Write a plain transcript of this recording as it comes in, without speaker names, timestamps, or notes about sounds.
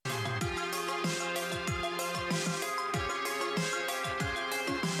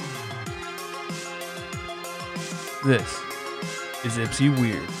This is Ipsy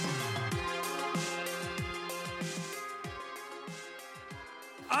Weird.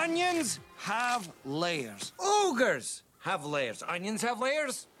 Onions have layers. Ogres have layers. Onions have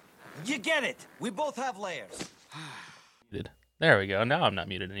layers. You get it. We both have layers. There we go. Now I'm not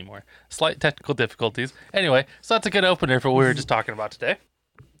muted anymore. Slight technical difficulties. Anyway, so that's a good opener for what we were just talking about today.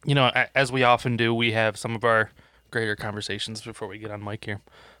 You know, as we often do, we have some of our greater conversations before we get on mic here.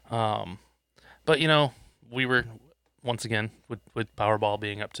 But, you know, we were, once again, with Powerball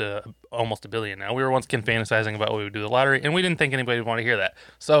being up to almost $1 billion now, we were once again fantasizing about what we would do the lottery, and we didn't think anybody would want to hear that.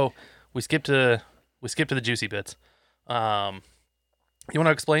 So we skipped to the juicy bits. You want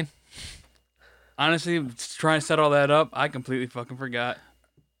to explain? Honestly, trying to set all that up, I completely fucking forgot.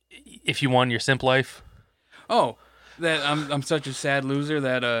 If you won your simp life. Oh, that I'm such a sad loser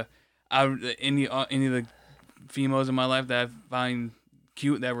that any of the females in my life that I find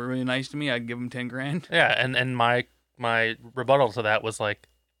cute that were really nice to me, I'd give them 10 grand. Yeah, and my rebuttal to that was like,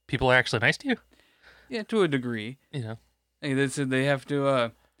 people are actually nice to you? Yeah, to a degree. You know. Like they said they have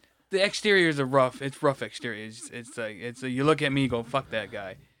to. The exteriors are rough. It's rough exteriors. It's like you look at me, you go fuck that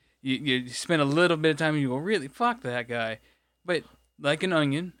guy. You spend a little bit of time and you go, really, fuck that guy. But like an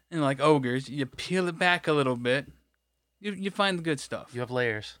onion and like ogres, you peel it back a little bit, you find the good stuff. You have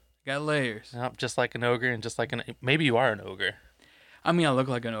layers. Got layers. Yep, just like an ogre and just like maybe you are an ogre. I mean, I look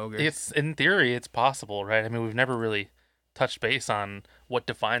like an ogre. It's, in theory, it's possible, right? I mean, we've never really touched base on what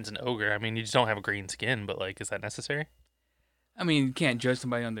defines an ogre. I mean, you just don't have a green skin, but like, is that necessary? I mean, you can't judge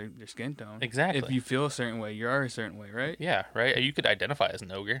somebody on their skin tone. Exactly. If you feel a certain way, you are a certain way, right? Yeah, right? You could identify as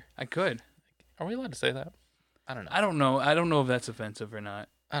an ogre. I could. Are we allowed to say that? I don't know. I don't know if that's offensive or not.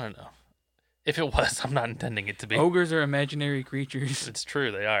 I don't know. If it was, I'm not intending it to be. Ogres are imaginary creatures. It's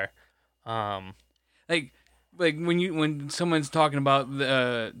true, they are. Like when someone's talking about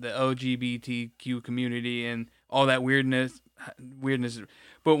the LGBTQ community and all that weirdness,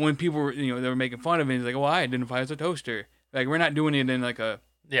 but when people were, they were making fun of it, it's like, well, I identify as a toaster. Like, we're not doing it in like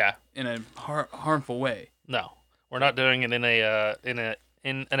in a harmful way. No, we're not doing it in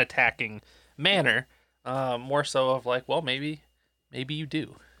an attacking manner. More so of like, well, maybe you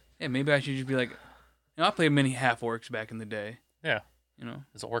do. Yeah, maybe I should just be like, I played many half orcs back in the day. Yeah,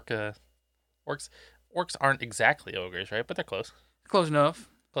 is orcs aren't exactly ogres, right? But they're close. Close enough.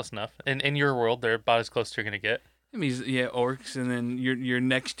 Close enough. In your world, they're about as close as you're gonna get. I mean, yeah, orcs, and then your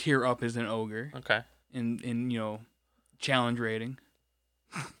next tier up is an ogre. Okay. In challenge rating.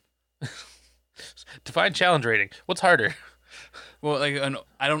 Define challenge rating. What's harder? Well, like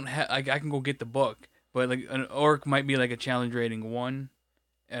I can go get the book, but like an orc might be like a challenge rating 1,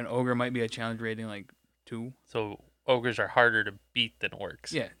 and ogre might be a challenge rating like 2. So ogres are harder to beat than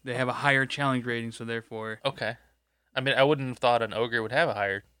orcs. Yeah, they have a higher challenge rating, so therefore. Okay. I mean, I wouldn't have thought an ogre would have a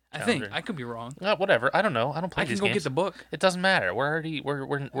higher. I think I could be wrong. Whatever. I don't know. I don't play these games. I can go get the book. It doesn't matter.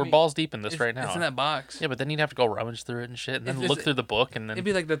 We're balls deep in this right now. It's in that box. Yeah, but then you'd have to go rummage through it and shit, and then look through the book, and then it'd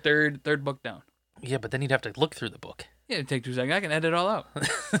be like the third book down. Yeah, but then you'd have to look through the book. Yeah, it'd take 2 seconds. I can edit it all out.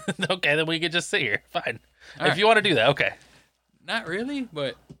 Okay, then we could just sit here. Fine. All right. If you want to do that, okay. Not really,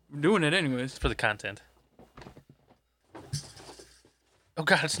 but we're doing it anyways. It's for the content. Oh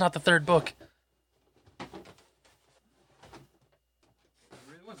god, it's not the third book.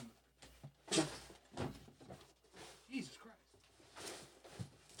 Jesus Christ.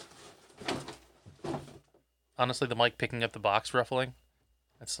 Honestly, the mic picking up the box ruffling,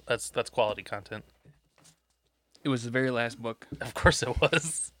 that's quality content. It was the very last book. Of course it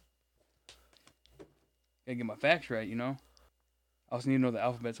was. Gotta get my facts right, I also need to know the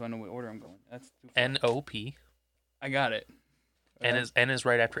alphabet so I know what order I'm going. That's too far. N-O-P. I got it. N is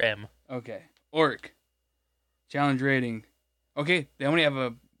right after M. Okay. Orc. Challenge rating. Okay, they only have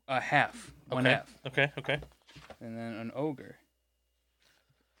a half. One half. Okay. And then an ogre.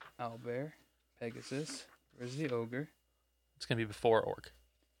 Owlbear. Pegasus. Where's the ogre? It's going to be before orc.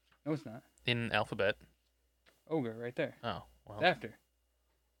 No, it's not. In alphabet. Ogre, right there. Oh, well. It's after.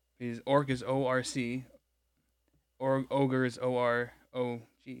 Because orc is O-R-C. Ogre is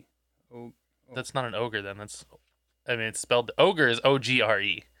O-R-O-G. That's not an ogre then. It's spelled, ogre is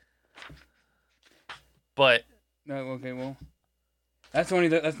O-G-R-E. But. No, okay, well. That's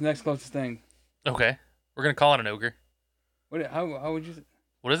the next closest thing. Okay. We're going to call it an ogre. How would you?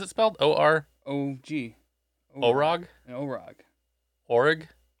 What is it spelled? O-R? O-G. Orog? An orog. Org?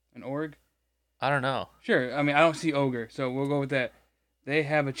 An org? I don't know. Sure. I mean, I don't see ogre, so we'll go with that. They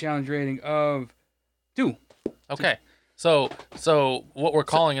have a challenge rating of 2. Okay. So what we're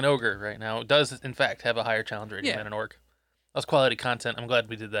calling an ogre right now does, in fact, have a higher challenge rating than an orc. That was quality content. I'm glad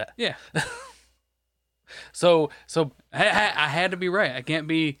we did that. Yeah. So I had to be right. I can't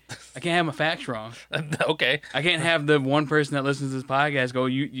have my facts wrong. okay. I can't have the one person that listens to this podcast go,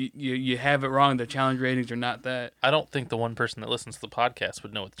 you have it wrong. The challenge ratings are not that. I don't think the one person that listens to the podcast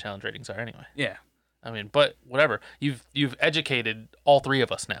would know what the challenge ratings are anyway. Yeah. I mean, but whatever. You've educated all three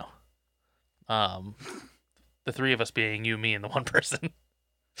of us now. The three of us being you, me, and the one person.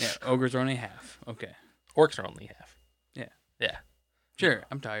 Yeah. Ogres are only half. Okay. Orcs are only half. Yeah. Yeah. Sure.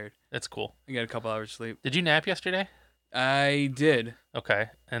 I'm tired. That's cool. I got a couple hours sleep. Did you nap yesterday? I did. Okay.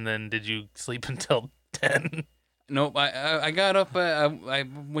 And then did you sleep until 10? Nope. I got up. I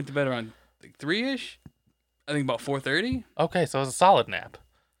went to bed around like 3-ish. I think about 4:30. Okay, so it was a solid nap.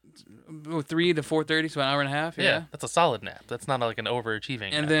 3 to 4:30, so an hour and a half. Yeah. That's a solid nap. That's not like an overachieving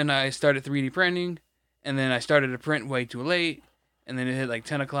And nap. then I started 3D printing, and then I started to print way too late, and then it hit like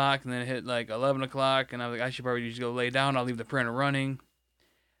 10 o'clock, and then it hit like 11 o'clock, and I was like, I should probably just go lay down. I'll leave the printer running.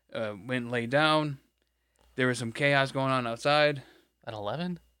 Went and laid down. There was some chaos going on outside. At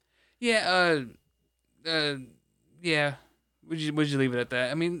 11? Yeah. Yeah. Would you leave it at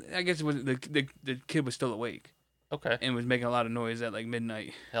that? I mean, I guess it was the kid was still awake Okay. and was making a lot of noise at like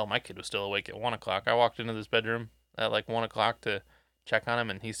midnight. Hell, my kid was still awake at 1 o'clock. I walked into this bedroom at like 1 o'clock to check on him,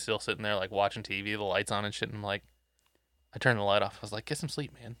 and he's still sitting there like watching TV, the lights on and shit. And I'm like, I turned the light off. I was like, get some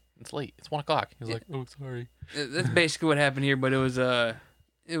sleep, man. It's late. It's 1 o'clock. He was like, oh, sorry. That's basically what happened here, but it was a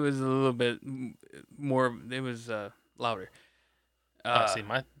little bit more. It was louder. See,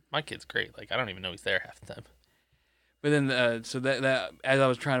 my kid's great. Like, I don't even know he's there half the time. But then, so that as I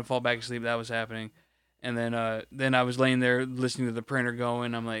was trying to fall back asleep, that was happening, and then I was laying there listening to the printer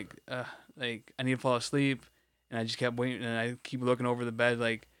going. I'm like I need to fall asleep, and I just kept waiting, and I keep looking over the bed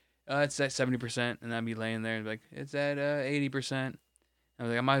like, it's at 70%, and I'd be laying there and be like, it's at 80%. I was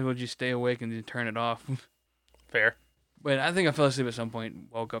like, I might as well just stay awake and just turn it off. Fair. But I think I fell asleep at some point,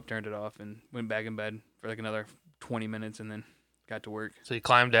 woke up, turned it off, and went back in bed for like another 20 minutes, and then got to work. So you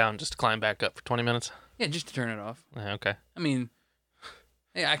climbed down just to climb back up for 20 minutes? Yeah, just to turn it off. Yeah, okay. I mean,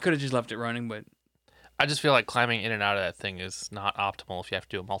 yeah, I could have just left it running, but I just feel like climbing in and out of that thing is not optimal if you have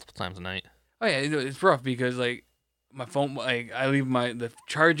to do it multiple times a night. oh yeah, it's rough because like my phone, like I leave the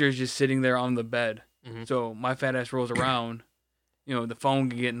charger is just sitting there on the bed, Mhm. so my fat ass rolls around. You know, the phone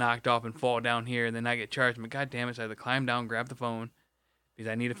can get knocked off and fall down here, and then I get charged. I'm like, God damn it! So I had to climb down, grab the phone because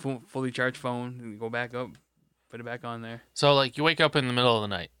I need a fully charged phone, and go back up, put it back on there. So, like, you wake up in the middle of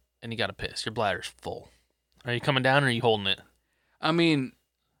the night and you got to piss. Your bladder's full. Are you coming down or are you holding it? I mean,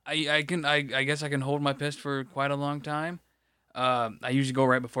 I guess I can hold my piss for quite a long time. I usually go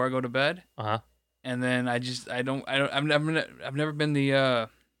right before I go to bed, Uh-huh. and then I've never been the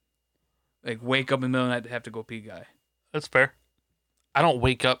like wake up in the middle of the night to have to go pee guy. That's fair. I don't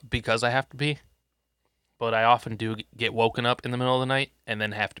wake up because I have to pee, but I often do get woken up in the middle of the night and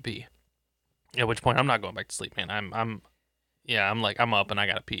then have to pee. At which point I'm not going back to sleep, man. I'm up and I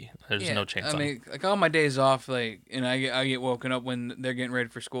gotta pee. There's no chance. I mean, like all my days off, like, and I get woken up when they're getting ready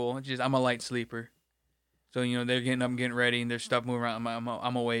for school. It's just I'm a light sleeper, so you know they're getting up, and getting ready, and there's stuff moving around.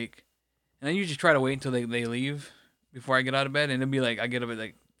 I'm awake, and I usually try to wait until they leave before I get out of bed, and it'll be like I get up at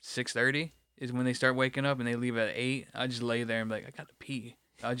like 6:30 is when they start waking up, and they leave at 8. I just lay there and be like, I got to pee.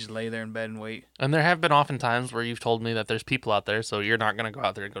 I'll just lay there in bed and wait. And there have been often times where you've told me that there's people out there, so you're not gonna go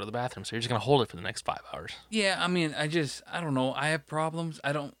out there and go to the bathroom, so you're just gonna hold it for the next 5 hours. Yeah, I mean, I don't know. I have problems.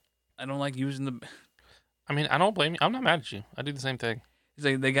 I don't like using the. I mean, I don't blame you. I'm not mad at you. I do the same thing. It's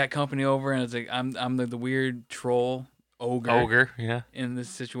like they got company over, and it's like I'm the weird troll ogre Yeah. in this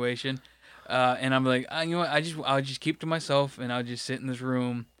situation, and I'm like, you know what? I'll just keep to myself, and I'll just sit in this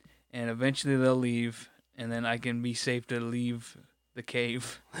room, and eventually they'll leave, and then I can be safe to leave the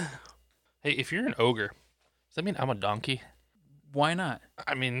cave. Hey, if you're an ogre, does that mean I'm a donkey? Why not?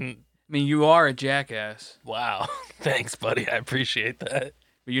 I mean, You are a jackass, wow. Thanks, buddy. I appreciate that.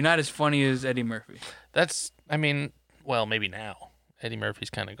 but you're not as funny as Eddie Murphy. Well, maybe now. Eddie Murphy's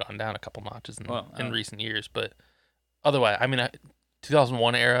kind of gone down a couple notches in Oh. recent years, but otherwise,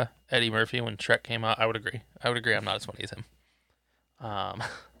 2001 era Eddie Murphy when Shrek came out, I would agree. I'm not as funny as him.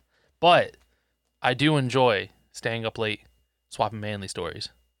 But I do enjoy staying up late, swapping manly stories,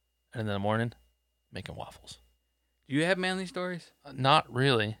 and in the morning, making waffles. Do you have manly stories? Not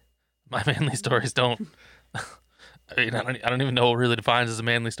really. My manly stories don't. I don't even know what really defines as a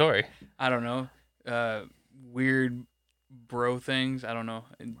manly story. I don't know. Weird bro things. I don't know.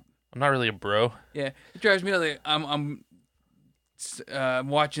 I'm not really a bro. Yeah, it drives me like I'm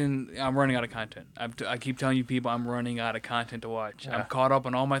watching. I'm running out of content. I keep telling you people I'm running out of content to watch. Yeah. I'm caught up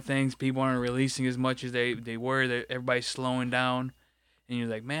on all my things. People aren't releasing as much as they were. Everybody's slowing down, and you're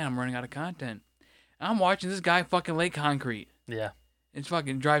like, man, I'm running out of content. I'm watching this guy fucking lay concrete. Yeah. It's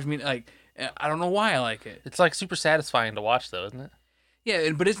fucking drives me like I don't know why I like it. It's like super satisfying to watch, though, isn't it?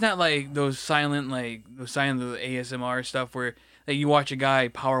 Yeah, but it's not like those silent ASMR stuff where like you watch a guy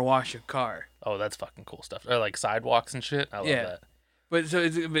power wash a car. Oh, that's fucking cool stuff. Or like sidewalks and shit. I love that. But so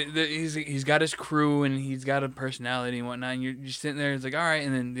he's got his crew and he's got a personality and whatnot. And you're just sitting there. It's like, all right,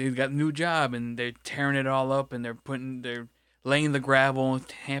 and then they've got a new job and they're tearing it all up and they're laying the gravel,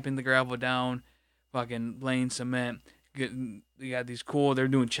 tamping the gravel down, fucking laying cement. They got these cool. They're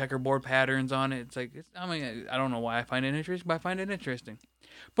doing checkerboard patterns on it. It's like, I don't know why I find it interesting, but I find it interesting.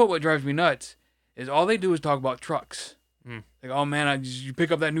 But what drives me nuts is all they do is talk about trucks. Like, oh man, you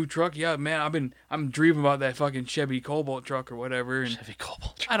pick up that new truck? Yeah, man, I'm dreaming about that fucking Chevy Cobalt truck or whatever. And Chevy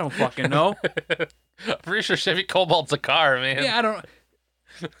Cobalt truck. I don't fucking know. I'm pretty sure Chevy Cobalt's a car, man. Yeah, I don't.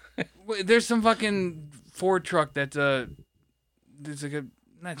 There's some fucking Ford truck that's there's like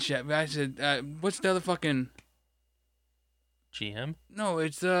not Chevy. I said, what's the other fucking? GM? No,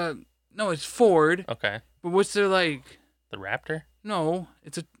 it's Ford. Okay. But what's their like? The Raptor? No,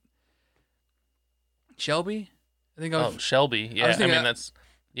 it's a Shelby. I think I was. Oh, Shelby. Yeah, was thinking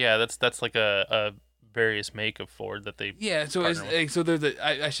that's like a various make of Ford that they. Yeah, so partner with. so there's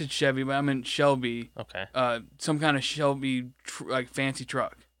I said Chevy, but I meant Shelby. Okay. Some kind of Shelby like fancy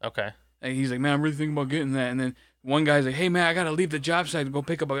truck. Okay. And he's like, man, I'm really thinking about getting that. And then one guy's like, hey man, I gotta leave the job site to go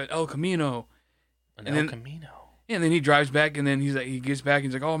pick up an El Camino. Camino. Yeah, and then he drives back, and then he gets back,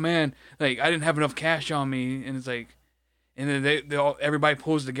 and he's like, oh man, like I didn't have enough cash on me, and it's like, and then everybody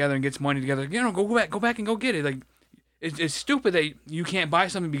pulls together and gets money together. Like, go back and go get it. Like, it's stupid that you can't buy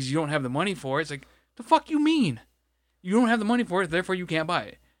something because you don't have the money for it. It's like, the fuck you mean? You don't have the money for it, therefore you can't buy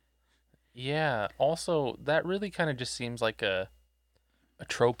it. Yeah. Also, that really kind of just seems like a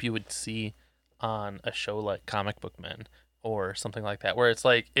trope you would see on a show like Comic Book Men or something like that, where it's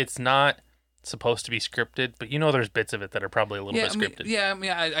like it's not supposed to be scripted, but there's bits of it that are probably a little bit scripted.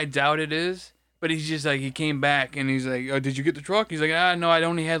 I doubt it is. But he's just like, he came back and he's like, oh, did you get the truck? He's like, no, I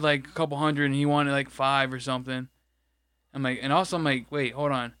only had like a couple hundred, and he wanted like 5 or something. I'm like, wait,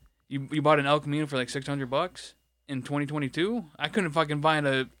 hold on. You bought an El Camino for like $600 in 2022? I couldn't fucking find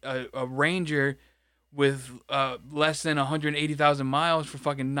a Ranger with less than 180,000 miles for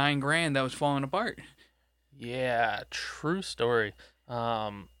fucking $9,000 that was falling apart. Yeah, true story.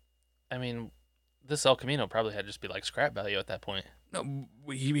 I mean, this El Camino probably had to just be like scrap value at that point. No,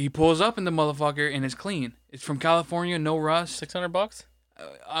 he pulls up in the motherfucker and it's clean. It's from California, no rust. $600?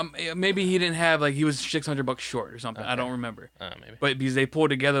 Maybe he didn't have he was $600 short or something. Okay. I don't remember. Maybe. But because they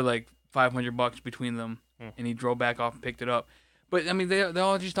pulled together like $500 between them, and he drove back off and picked it up. But I mean, they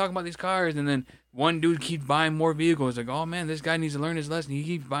all just talking about these cars, and then one dude keeps buying more vehicles. Like, oh man, this guy needs to learn his lesson. He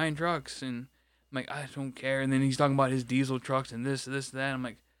keeps buying trucks, and I'm like, I don't care. And then he's talking about his diesel trucks and this, that. I'm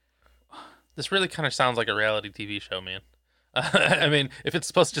like, this really kind of sounds like a reality TV show, man. I mean, if it's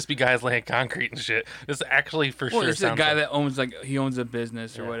supposed to just be guys laying concrete and shit, this actually for sure. It's a guy that owns he owns a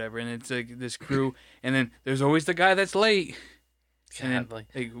business or whatever, and it's like this crew, and then there's always the guy that's late. And then,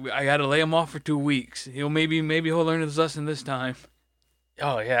 I gotta lay him off for 2 weeks. Maybe he'll learn his lesson this time.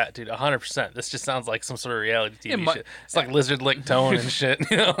 Oh yeah, dude, 100%. This just sounds like some sort of reality TV shit. It's like Lizard Lick Tone and shit,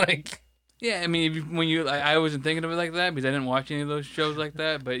 like. Yeah, I mean, I wasn't thinking of it like that because I didn't watch any of those shows like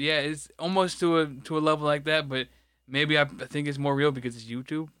that. But yeah, it's almost to a level like that, but. Maybe I think it's more real because it's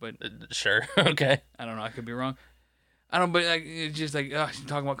YouTube, but sure, okay. I don't know. I could be wrong. I don't, but it's just like, she's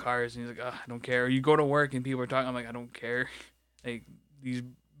talking about cars, and he's like, I don't care. Or you go to work and people are talking. I'm like, I don't care. Like these,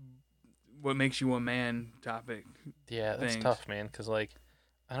 what makes you a man topic. Yeah, that's tough, man. Because I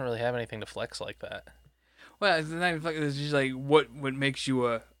don't really have anything to flex like that. Well, it's not even flex. It's just like what makes you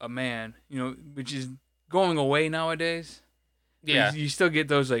a man. Which is going away nowadays. Yeah, you still get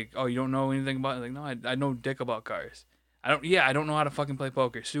those like, oh, you don't know anything about it? Like, no, I know dick about cars. I don't know how to fucking play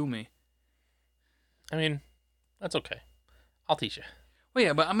poker. Sue me. I mean, that's okay. I'll teach you. Well,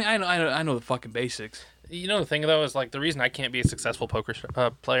 yeah, but I mean, I know the fucking basics. The thing though is the reason I can't be a successful poker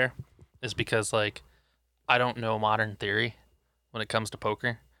player is because I don't know modern theory when it comes to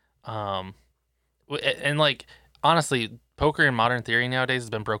poker. And honestly, poker and modern theory nowadays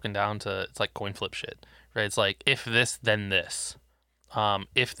has been broken down to it's like coin flip shit. Right, it's like if this, then this.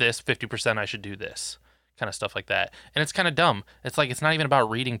 If this, 50%, I should do this, kind of stuff like that. And it's kind of dumb. It's like it's not even about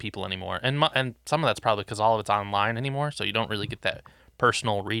reading people anymore. And some of that's probably because all of it's online anymore, so you don't really get that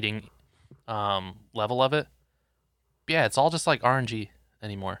personal reading level of it. But yeah, it's all just like RNG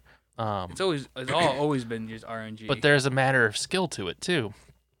anymore. It's always been just RNG. But there's a matter of skill to it too,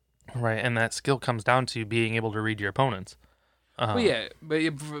 right? And that skill comes down to being able to read your opponents. Well, yeah, but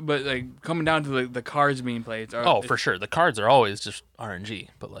coming down to the cards being played. For sure, the cards are always just RNG,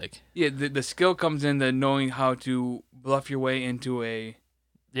 but the skill comes into knowing how to bluff your way into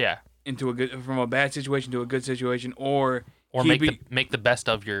from a bad situation to a good situation, or make the best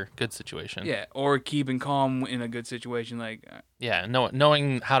of your good situation. Yeah, or keeping calm in a good situation, like yeah,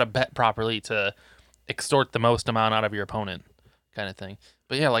 knowing how to bet properly to extort the most amount out of your opponent, kind of thing.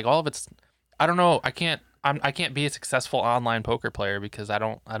 But yeah, like all of it's, I don't know. I can't be a successful online poker player because I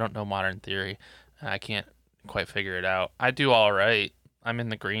don't know modern theory. I can't quite figure it out. I do all right. I'm in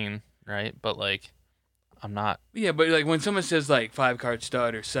the green, right? But like, I'm not. Yeah, but like when someone says like 5-card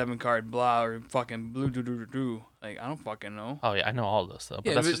stud or 7-card blah or fucking blue do, like I don't fucking know. Oh yeah, I know all of this though. But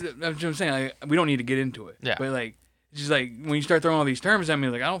Yeah, that's what I'm saying. Like, we don't need to get into it. Yeah. But like, it's just like when you start throwing all these terms at me,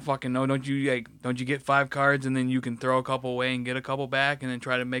 like I don't fucking know. Don't you get 5 cards and then you can throw a couple away and get a couple back and then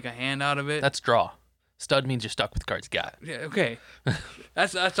try to make a hand out of it? That's draw. Stud means you're stuck with the cards you got. Yeah. Okay.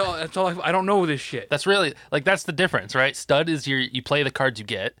 that's all. That's all. I don't know this shit. That's really like that's the difference, right? Stud is you play the cards you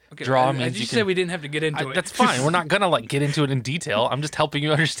get. Okay, draw means you said we didn't have to get into it. That's fine. We're not gonna like get into it in detail. I'm just helping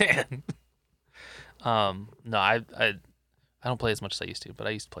you understand. No, I don't play as much as I used to, but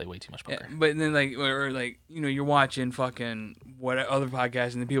I used to play way too much poker. Yeah, but then like or like you're watching fucking what other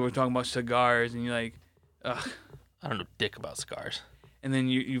podcasts and the people are talking about cigars and you're like, ugh. I don't know dick about cigars. And then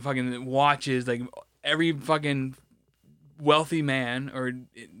you fucking watches like every fucking wealthy man or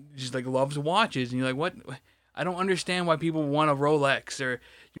just like loves watches and you're like, what? I don't understand why people want a Rolex or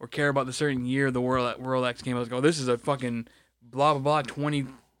care about the certain year the Rolex came out. Like, oh, this is a fucking blah blah blah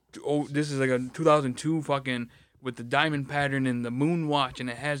this is like a 2002 fucking with the diamond pattern and the moon watch and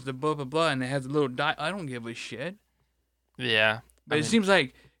it has the blah blah blah and it has a little I don't give a shit. Yeah, but it seems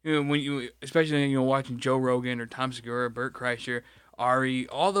like when you especially watching Joe Rogan or Tom Segura, Bert Kreischer, Ari,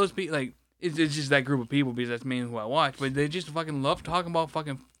 all those people like. It's just that group of people because that's mainly who I watch. But they just fucking love talking about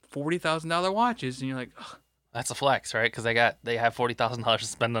fucking $40,000 watches, and you're like, ugh. That's a flex, right? Because they have $40,000 to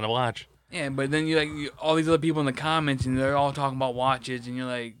spend on a watch. Yeah, but then all these other people in the comments, and they're all talking about watches, and you're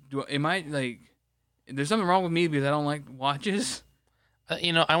like, there's something wrong with me because I don't like watches?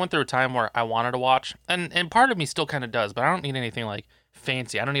 I went through a time where I wanted a watch, and part of me still kind of does, but I don't need anything like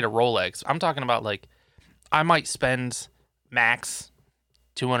fancy. I don't need a Rolex. I'm talking about like, I might spend max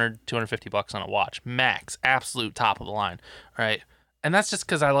 $200-$250 on a watch, max, absolute top of the line, right? And that's just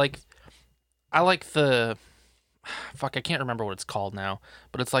because I like the fuck, I can't remember what it's called now,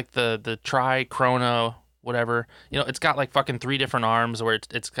 but it's like the tri chrono whatever. It's got like fucking 3 different arms where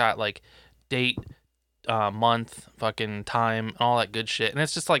it's got like date, month, fucking time, and all that good shit, and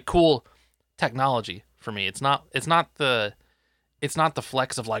it's just like cool technology for me. It's not the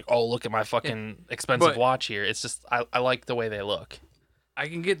flex of like, oh, look at my fucking expensive watch here. It's just I like the way they look. I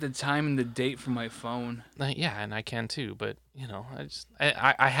can get the time and the date from my phone. Yeah, and I can too, but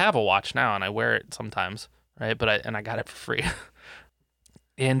I have a watch now and I wear it sometimes, right? But I got it for free.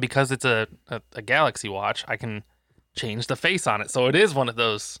 And because it's a Galaxy watch, I can change the face on it. So it is one of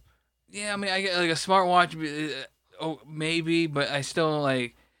those. Yeah, I mean, I get like a smartwatch, maybe, but I still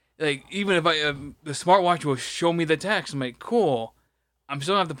like even if the smartwatch will show me the text, I'm like, cool. I'm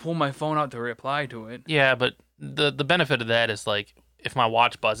still gonna have to pull my phone out to reply to it. Yeah, but the benefit of that is like, if my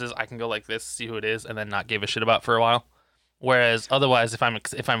watch buzzes, I can go like this, see who it is, and then not give a shit about for a while. Whereas otherwise, if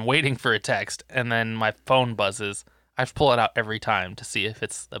I'm waiting for a text and then my phone buzzes, I have to pull it out every time to see if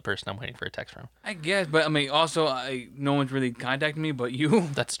it's the person I'm waiting for a text from. I guess, but I mean, also, no one's really contacting me but you.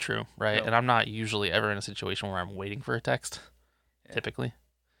 That's true, right? So. And I'm not usually ever in a situation where I'm waiting for a text, typically.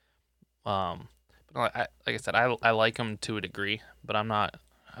 But like I said, I like them to a degree, but I'm not.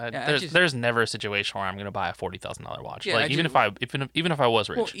 There's never a situation where I'm gonna buy a $40,000 watch. Yeah, even if I was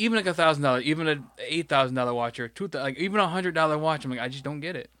rich. Well, even like $1,000, even an $8,000 watch or even $100 watch, I'm like, I just don't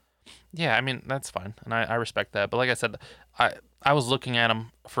get it. Yeah, I mean that's fine, and I respect that. But like I said, I was looking at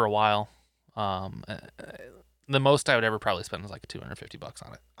them for a while. The most I would ever probably spend was like $250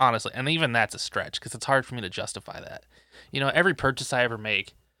 on it, honestly, and even that's a stretch because it's hard for me to justify that. Every purchase I ever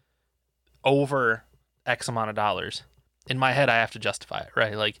make over X amount of dollars. In my head, I have to justify it,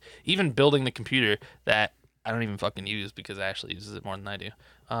 right? Like, even building the computer that I don't even fucking use because Ashley uses it more than I do.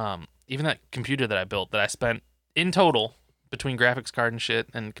 Even that computer that I built that I spent in total between graphics card and shit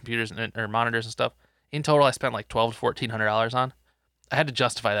and computers or monitors and stuff, in total I spent like $1,200 to $1,400 on. I had to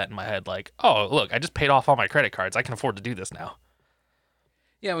justify that in my head, like, oh, look, I just paid off all my credit cards. I can afford to do this now.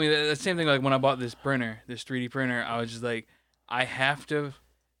 Yeah, I mean, the same thing like when I bought this 3D printer, I was just like, I have to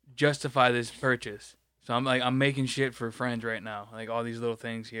justify this purchase. So I'm making shit for friends right now, like all these little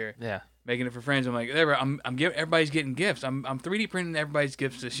things here. Yeah, making it for friends. I'm like, I'm giving everybody's getting gifts. I'm 3D printing everybody's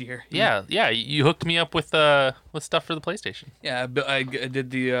gifts this year. Yeah. You hooked me up with stuff for the PlayStation. Yeah, I did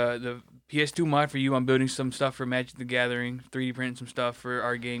the PS2 mod for you. I'm building some stuff for Magic the Gathering. 3D printing some stuff for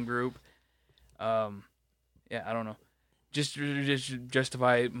our game group. Yeah, I don't know. just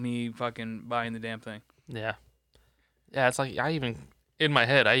justify me fucking buying the damn thing. Yeah. Yeah, it's like in my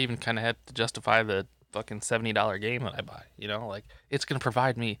head, I even kind of had to justify the fucking $70 game that I buy. You know, like it's going to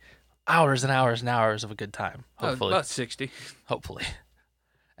provide me hours and hours and hours of a good time. Hopefully. About 60. Hopefully.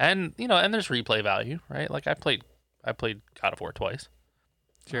 And, and there's replay value, right? Like I played God of War twice.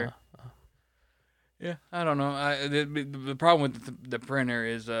 Sure. Yeah, I don't know. The problem with the printer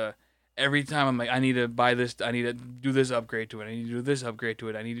is every time I'm like, I need to buy this, I need to do this upgrade to it, I need to do this upgrade to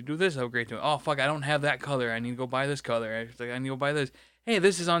it, I need to do this upgrade to it. Oh, fuck, I don't have that color. I need to go buy this color. It's like, I need to go buy this. Hey,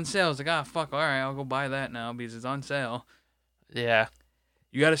 this is on sale. It's like, ah, fuck, all right, I'll go buy that now because it's on sale. Yeah.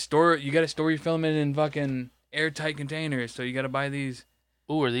 You gotta store your filament in fucking airtight containers, so you gotta buy these.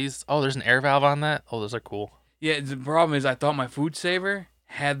 Ooh, are these? Oh, there's an air valve on that? Oh, those are cool. Yeah, the problem is I thought my food saver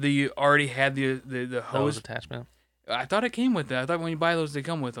already had the hose attachment. I thought it came with it. I thought when you buy those, they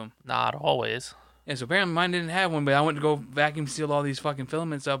come with them. Not always. Yeah, so apparently mine didn't have one, but I went to go vacuum seal all these fucking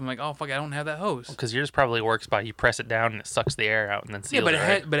filaments up. I'm like, oh, fuck, I don't have that hose. Because yours probably works by you press it down and it sucks the air out and then seals but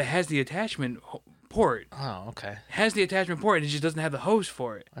it. But it has the attachment port. Oh, okay. It has the attachment port, and it just doesn't have the hose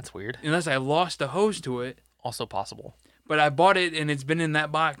for it. That's weird. Unless I lost the hose to it. Also possible. But I bought it, and it's been in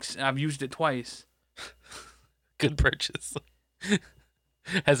that box, and I've used it twice. Good purchase.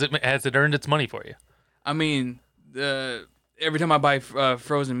 Has it earned its money for you? I mean, every time I buy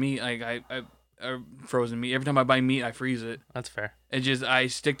frozen meat, like frozen meat. Every time I buy meat, I freeze it. That's fair. I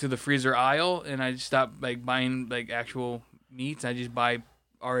stick to the freezer aisle, and I stop like buying like actual meats. I just buy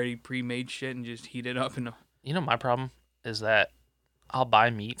already pre-made shit and just heat it up. My problem is that I'll buy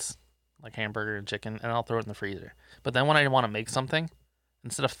meats like hamburger and chicken, and I'll throw it in the freezer. But then when I want to make something,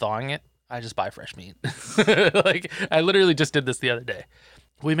 instead of thawing it, I just buy fresh meat. Like I literally just did this the other day.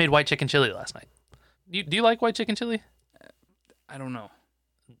 We made white chicken chili last night. Do you like white chicken chili? I don't know.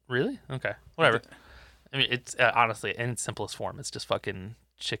 Really? Okay. Whatever. I mean, it's honestly, in its simplest form, it's just fucking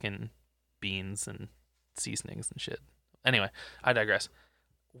chicken, beans, and seasonings and shit. Anyway, I digress.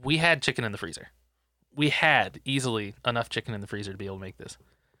 We had chicken in the freezer. We had easily enough chicken in the freezer to be able to make this.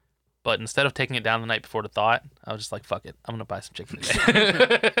 But instead of taking it down the night before to thaw it, I was just like, fuck it. I'm going to buy some chicken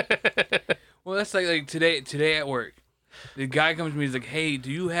today. Well, that's like today at work. The guy comes to me, he's like, hey,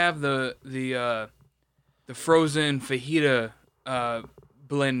 do you have the frozen fajita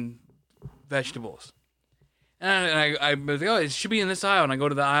blend vegetables? And I was like, oh, it should be in this aisle. And I go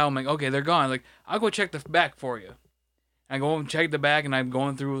to the aisle. I'm like, okay, they're gone. Like, I'll go check the back for you. I go and check the back, and I'm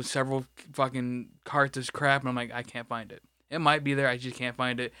going through several fucking carts of crap, and I'm like, I can't find it. It might be there. I just can't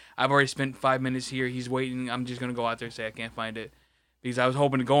find it. I've already spent 5 minutes here. He's waiting. I'm just going to go out there and say I can't find it. Because I was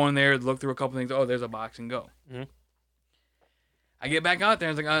hoping to go in there, look through a couple things. Oh, there's a box, and go. Mm-hmm. I get back out there,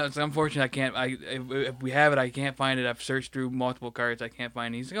 and it's like, oh, it's unfortunate. I can't. If we have it, I can't find it. I've searched through multiple carts. I can't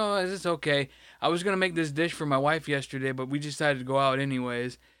find it. He's like, oh, is this okay? I was going to make this dish for my wife yesterday, but we decided to go out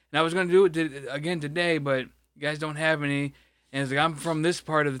anyways. And I was going to do it again today, but you guys don't have any. And it's like, I'm from this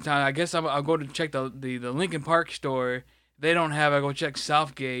part of the town. I guess I'll go to check the Lincoln Park store. If they don't have it, I go check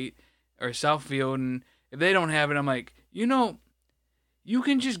Southgate or Southfield. And if they don't have it, I'm like, you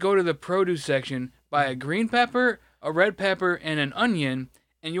can just go to the produce section, buy a green pepper, a red pepper, and an onion,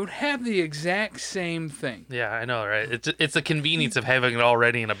 and you'll have the exact same thing. Yeah, I know, right? It's the convenience of having it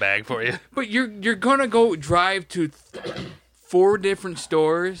already in a bag for you. But you're gonna go drive to 4 different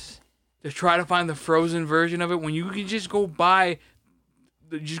stores to try to find the frozen version of it when you can just go buy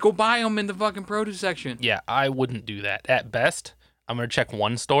them in the fucking produce section. Yeah, I wouldn't do that. At best, I'm gonna check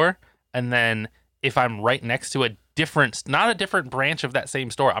one store, and then if I'm right next to not a different branch of that same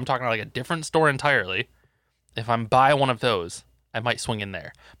store, I'm talking like a different store entirely. If I'm by one of those, I might swing in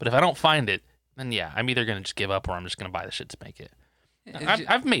there. But if I don't find it, then yeah, I'm either gonna just give up or I'm just gonna buy the shit to make it.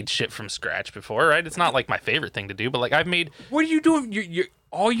 I've made shit from scratch before, right? It's not like my favorite thing to do, but like I've made. What are you doing?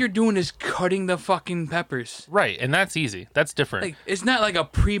 All you're doing is cutting the fucking peppers. Right, and that's easy. That's different. Like it's not like a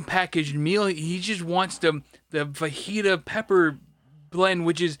prepackaged meal. He just wants the fajita pepper blend,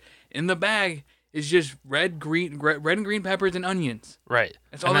 which is in the bag. Is just red and green peppers and onions. Right.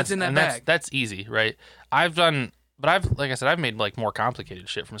 That's all that's in that bag. That's easy, right? Like I said, I've made like more complicated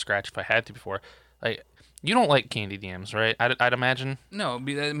shit from scratch if I had to before. Like, you don't like candied yams, right? I'd imagine. No, I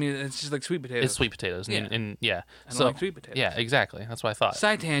mean it's just like sweet potatoes. It's sweet potatoes, yeah. And yeah. I don't like sweet potatoes. Yeah, exactly. That's what I thought.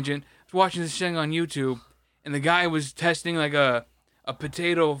 Side tangent. I was watching this thing on YouTube, and the guy was testing like a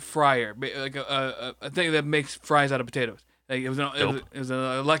potato fryer, like a thing that makes fries out of potatoes. Like it was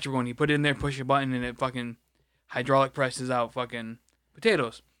an electric one. You put it in there, push a button, and it fucking hydraulic presses out fucking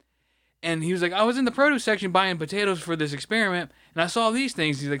potatoes. And he was like, I was in the produce section buying potatoes for this experiment, and I saw these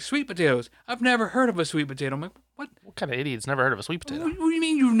things. He's like, sweet potatoes. I've never heard of a sweet potato. I'm like, what? What kind of idiot's never heard of a sweet potato? What do you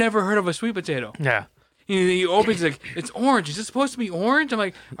mean you've never heard of a sweet potato? Yeah. He opens like, it's orange. Is this supposed to be orange? I'm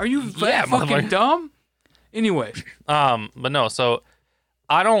like, are you Yeah, fucking motherfucker. dumb? Anyway, But no, so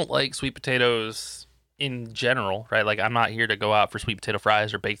I don't like sweet potatoes in general, right? Like I'm not here to go out for sweet potato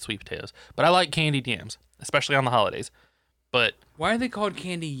fries or baked sweet potatoes, but I like candied yams, especially on the holidays. But why are they called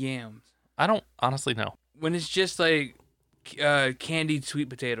candy yams I don't honestly know. when it's just like candied sweet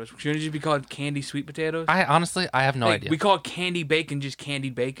potatoes? Shouldn't it just be called candy sweet potatoes? I have no Like, idea. we call candy bacon just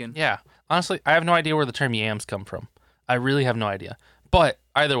candied bacon. Yeah, honestly, I have no idea where the term yams come from. I really have no idea. But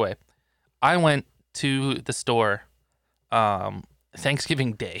either way, I went to the store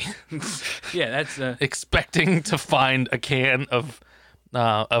Thanksgiving Day Yeah, that's expecting to find a can of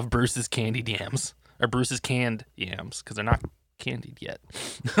Bruce's candied yams or Bruce's canned yams because they're not candied yet.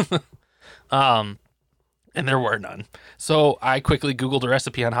 And there were none. So I quickly Googled a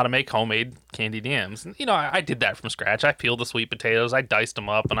recipe on how to make homemade candied yams. And, I did that from scratch. I peeled the sweet potatoes, I diced them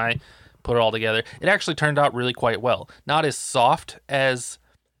up, and I put it all together. It actually turned out really quite well. Not as soft as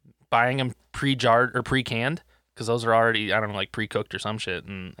buying them pre-jarred or pre-canned, because those are already, I don't know, like pre-cooked or some shit,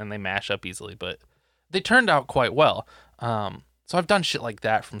 and they mash up easily. But they turned out quite well. So I've done shit like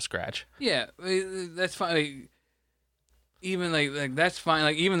that from scratch. yeah, that's fine. Like, even like that's fine.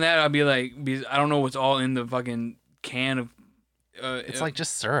 Like even that, I'd be like, because I don't know what's all in the fucking can of. It's like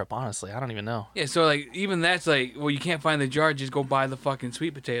just syrup, honestly. I don't even know. Yeah, so like even that's like, well, you can't find the jar, just go buy the fucking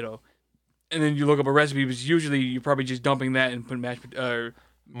sweet potato, and then you look up a recipe. Because usually you're probably just dumping that and putting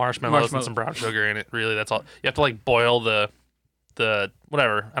Marshmallows and some brown sugar in it. Really, that's all. You have to like boil the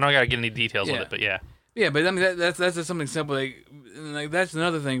whatever. I don't gotta get any details with Yeah. it, but yeah. Yeah, but I mean that's just something simple. Like that's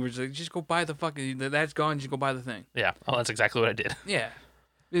another thing, which is like just go buy the fucking that's gone. Just go buy the thing. Yeah. Oh, that's exactly what I did. Yeah,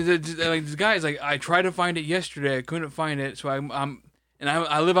 like this guy's like, I tried to find it yesterday, I couldn't find it, so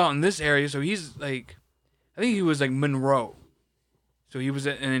I live out in this area, so he's like, I think he was like Monroe, so he was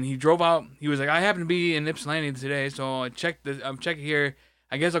and then he drove out. He was like, I happen to be in Ypsilanti today, so I'm checking here.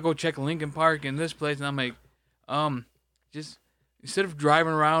 I guess I'll go check Lincoln Park and this place, and I'm like, just. Instead of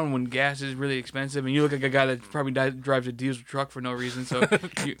driving around when gas is really expensive, and you look like a guy that probably drives a diesel truck for no reason, so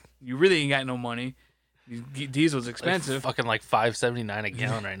you really ain't got no money. Diesel's expensive. Fucking like $5.79 a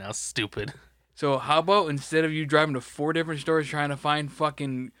gallon right now. Stupid. So how about instead of you driving to 4 different stores trying to find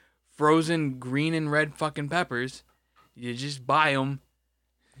fucking frozen green and red fucking peppers, you just buy them,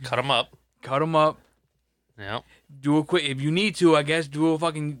 Cut them up. cut them up, Yeah. do a quick, if you need to, I guess, do a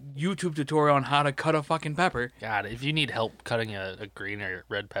fucking YouTube tutorial on how to cut a fucking pepper. God, if you need help cutting a green or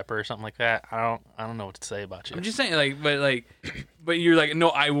red pepper or something like that, I don't know what to say about you. I'm just saying, but you're like, no,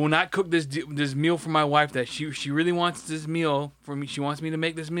 I will not cook this meal for my wife. That she really wants this meal for me. She wants me to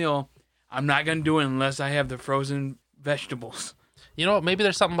make this meal. I'm not gonna do it unless I have the frozen vegetables. You know what? Maybe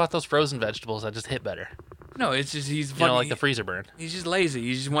there's something about those frozen vegetables that just hit better. No, it's just he's You fucking, know, like the freezer burn. he's just lazy.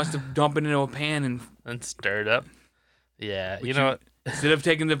 He just wants to dump it into a pan And stir it up. Yeah. You Which know what? instead of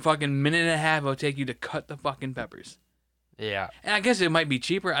taking the fucking minute and a half, it'll take you to cut the fucking peppers. Yeah. And I guess it might be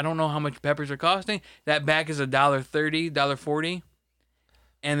cheaper. I don't know how much peppers are costing. That bag is $1.30, $1.40,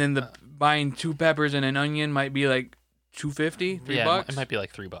 and then the buying 2 peppers and an onion might be like $2.50, $3. It might be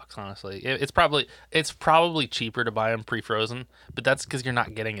like $3, honestly. It's probably cheaper to buy them pre-frozen, but that's because you're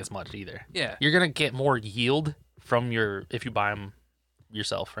not getting as much either. Yeah. You're gonna get more yield from if you buy them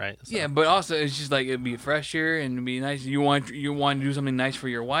yourself, right? So, Yeah, but also it's just like it'd be fresher and it'd be nice. You want to do something nice for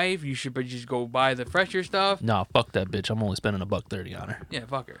your wife, you should just go buy the fresher stuff. No, fuck that bitch. I'm only spending $1.30 on her. Yeah,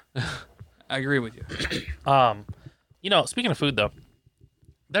 fuck her. I agree with you. Speaking of food though,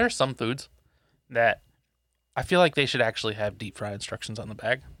 there are some foods that I feel like they should actually have deep fry instructions on the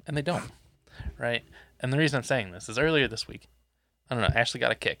bag, and they don't, right? And the reason I'm saying this is earlier this week, I don't know, Ashley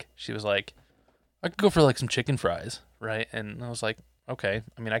got a kick. She was like, I could go for like some chicken fries, right? And I was like, okay,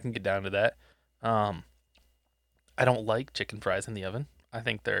 I mean, I can get down to that. I don't like chicken fries in the oven. I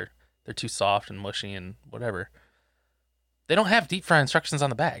think they're too soft and mushy and whatever. They don't have deep fry instructions on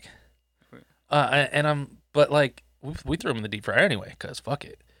the bag. But like, we threw them in the deep fryer anyway, because fuck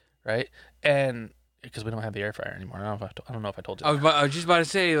it, right? And because we don't have the air fryer anymore. I don't know if I told you. I was just about to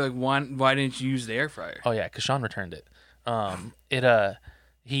say, like, why didn't you use the air fryer? Oh yeah, because Sean returned it.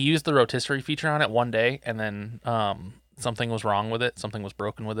 He used the rotisserie feature on it one day, and then something was wrong with it. Something was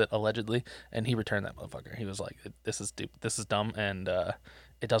broken with it, allegedly, and he returned that motherfucker. He was like, "This is stupid. This is dumb, and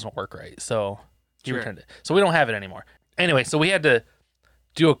it doesn't work right." So he returned it. So we don't have it anymore. Anyway, so we had to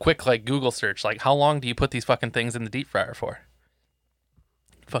do a quick like Google search, like how long do you put these fucking things in the deep fryer for?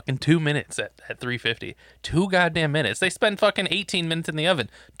 Fucking 2 minutes at 350. 2 goddamn minutes. They spend fucking 18 minutes in the oven.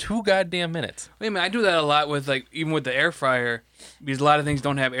 2 goddamn minutes. Wait a minute, I do that a lot with, like, even with the air fryer, because a lot of things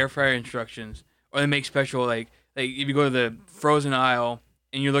don't have air fryer instructions, or they make special, like if you go to the frozen aisle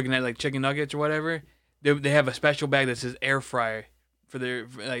and you're looking at like chicken nuggets or whatever, they have a special bag that says air fry for their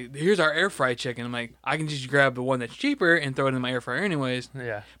like. Here's our air fry chicken. I'm like, I can just grab the one that's cheaper and throw it in my air fryer anyways.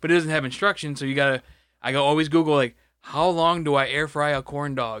 Yeah. But it doesn't have instructions, so I go always Google like, how long do I air fry a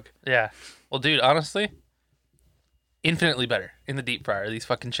corn dog? Yeah. Well, dude, honestly, infinitely better in the deep fryer. These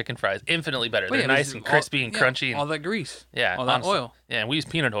fucking chicken fries, infinitely better. Well, They're yeah, nice this and is crispy and all, crunchy. Yeah, And, all that grease. yeah, all that honestly. oil. Yeah, and we use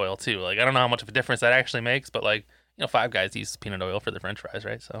peanut oil too. Like, I don't know how much of a difference that actually makes, but like, Five Guys use peanut oil for their French fries,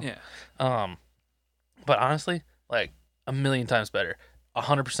 right? So Yeah. But honestly, like a million times better.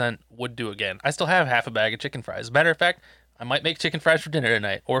 100% would do again. I still have half a bag of chicken fries. As a matter of fact, I might make chicken fries for dinner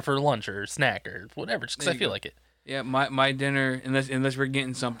tonight, or for lunch, or snack, or whatever, just because I feel like it. Yeah, my dinner, unless we're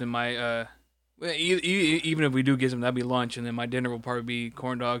getting something, well, even if we do get something, that'd be lunch, and then my dinner will probably be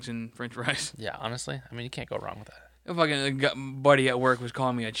corn dogs and French fries. Yeah, honestly, I mean, you can't go wrong with that. A fucking buddy at work was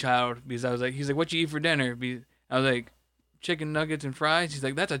calling me a child because he's like, what you eat for dinner? I was like, chicken nuggets and fries. He's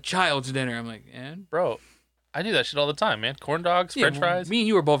like, that's a child's dinner. I'm like, and Bro, I do that shit all the time, man. Corn dogs, French fries. Me and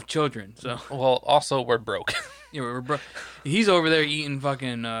you are both children, so Well, also we're broke. yeah, he's over there eating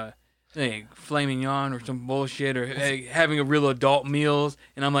fucking like filet mignon or some bullshit or having a real adult meals,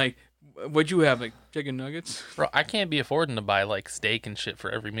 and I'm like, what'd you have? Like chicken nuggets? Bro, I can't be affording to buy like steak and shit for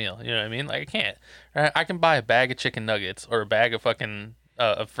every meal. You know what I mean? Like I can't. Right? I can buy a bag of chicken nuggets or a bag of fucking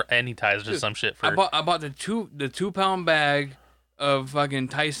for any ties or some shit for. I bought the 2-pound bag of fucking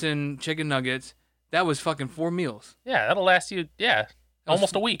Tyson chicken nuggets. That was fucking 4 meals. Yeah, that'll last you. Yeah,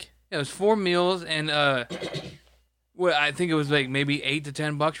 almost a week. Yeah, it was 4 meals, and well, I think it was like maybe $8 to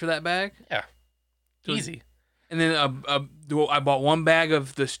 $10 for that bag. Yeah, So- easy. And then I bought 1 bag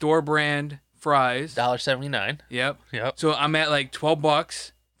of the store brand fries. $1.79. Yep. Yep. So I'm at like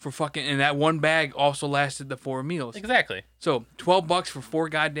 $12 for fucking, and that 1 bag also lasted the 4 meals. Exactly. So $12 for 4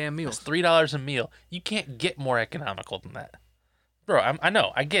 goddamn meals. That's $3 a meal. You can't get more economical than that, bro. I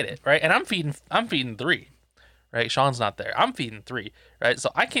know. I get it, right? And I'm feeding 3. Right, Sean's not there. I'm feeding 3, right?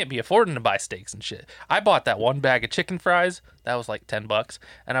 So I can't be affording to buy steaks and shit. I bought that 1 bag of chicken fries. That was like $10,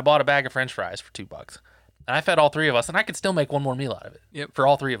 and I bought a bag of French fries for $2. And I fed all 3 of us, and I could still make 1 more meal out of it. Yep. For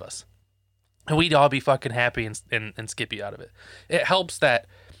all 3 of us, and we'd all be fucking happy and skippy out of it. It helps that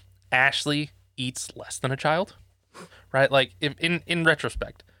Ashley eats less than a child, right? Like in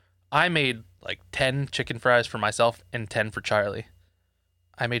retrospect, I made like 10 chicken fries for myself and 10 for Charlie.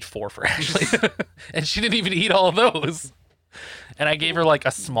 I made 4 for Ashley, and she didn't even eat all of those. And I gave her like a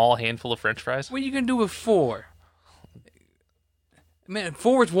small handful of French fries. What are you gonna do with 4? Man,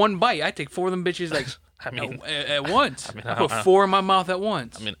 4 is 1 bite. I take 4 of them bitches like I mean, at once. I mean, I I put don't- 4 in my mouth at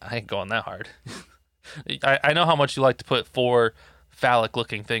once. I mean, I ain't going that hard. I know how much you like to put 4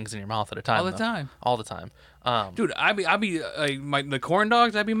 phallic-looking things in your mouth at a time. All the though. time. All the time. Dude, I be like the corn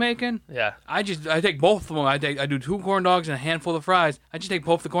dogs I be making. Yeah. I take both of them. I do 2 corn dogs and a handful of fries. I just take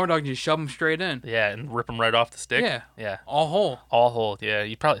both the corn dogs and just shove them straight in. Yeah, and rip them right off the stick. Yeah. Yeah. All whole. All whole. Yeah,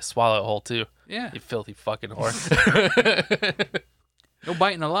 you probably swallow it whole too. Yeah. You filthy fucking whore. No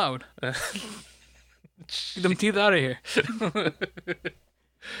biting allowed. Get them teeth out of here.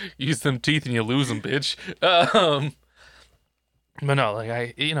 Use them teeth and you lose them, bitch. But no, like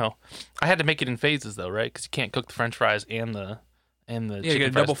I had to make it in phases though, right? Because you can't cook the French fries and the Yeah, you chicken get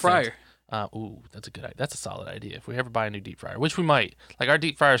a fries double at the same fryer. time. Ooh, that's a good idea. That's a solid idea. If we ever buy a new deep fryer, which we might, like our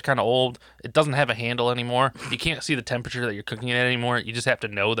deep fryer is kind of old. It doesn't have a handle anymore. You can't see the temperature that you're cooking it at anymore. You just have to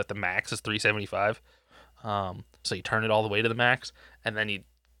know that the max is 375. So you turn it all the way to the max, and then you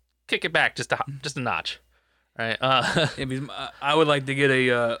kick it back just a notch, right? Yeah, because I would like to get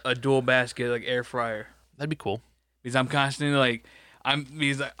a dual basket like air fryer That'd be cool. because I'm constantly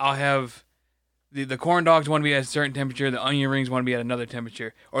because I'll have the corn dogs want to be at a certain temperature, the onion rings want to be at another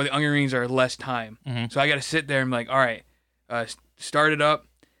temperature, or the onion rings are less time. Mhm. So I got to sit there and be like, all right, start it up.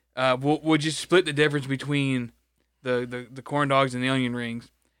 We'll just split the difference between the corn dogs and the onion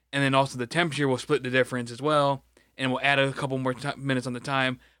rings, and then also the temperature will split the difference as well, and we'll add a couple more minutes on the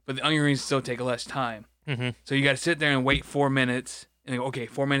time. But the onion rings still take less time. Mm-hmm. So you got to sit there and wait 4 minutes, and then go, okay,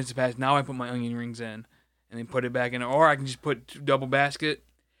 4 minutes has passed. Now I put my onion rings in, and then put it back in. Or I can just put double basket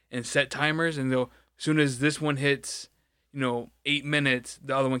and set timers, and as soon as this one hits, 8 minutes,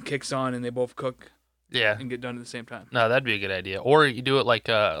 the other one kicks on, and they both cook Yeah. and get done at the same time. No, that'd be a good idea. Or you do it like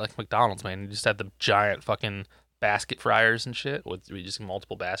McDonald's, man. You just have the giant fucking basket fryers and shit with just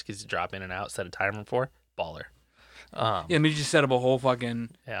multiple baskets you drop in and out, set a timer for. Baller. Yeah, I mean, you just set up a whole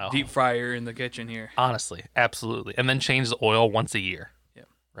fucking Yeah. deep fryer in the kitchen here. Honestly, absolutely. And then change the oil once a year. Yeah.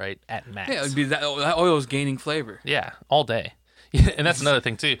 Right? At max. Yeah, it'd be that oil is gaining flavor. Yeah, all day. And that's another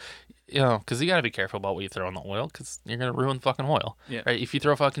thing too. Because you got to be careful about what you throw in the oil because you're going to ruin the fucking oil. Yeah. Right? If you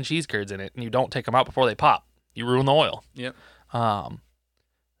throw fucking cheese curds in it and you don't take them out before they pop, you ruin the oil. Yep.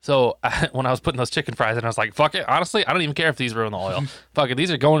 So when I was putting those chicken fries in, I was like, fuck it. Honestly, I don't even care if these ruin the oil. Fuck it.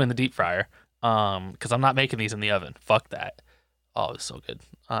 These are going in the deep fryer. Because I'm not making these in the oven. Fuck that. Oh, it was so good.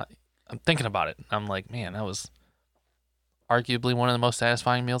 I'm thinking about it. I'm like, man, that was arguably one of the most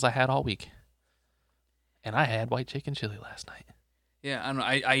satisfying meals I had all week. And I had white chicken chili last night. Yeah, I don't know.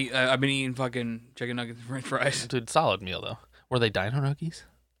 I've been eating fucking chicken nuggets and French fries. Dude, solid meal though. Were they Dino Nuggies?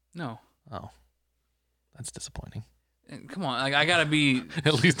 No. Oh, that's disappointing. Come on, like I gotta be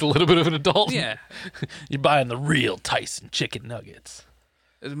At least a little bit of an adult. Yeah. You're buying the real Tyson chicken nuggets.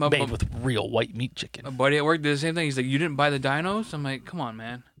 My, Made with real white meat chicken. my buddy at work did the same thing. He's like, "You didn't buy the dinos?" I'm like, "Come on,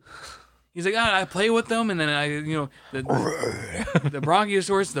 man." He's like, I play with them, and then the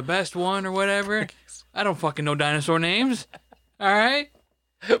Bronchiosaurus is the best one or whatever. I don't fucking know dinosaur names. All right,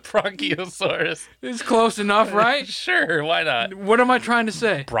 Bronchiosaurus. it's close enough, right? Sure, why not? What am I trying to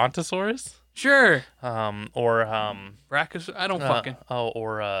say? Brontosaurus? Sure. Or Brachiosaurus. I don't fucking.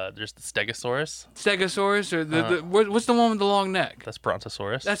 There's the Stegosaurus. Stegosaurus or what's the one with the long neck? That's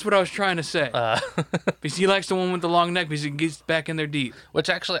Brontosaurus. That's what I was trying to say. Because he likes the one with the long neck because he gets back in there deep. Which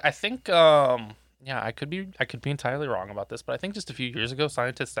actually, I think, I could be entirely wrong about this, but I think just a few years ago,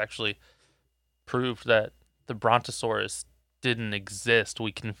 scientists actually proved that the Brontosaurus didn't exist.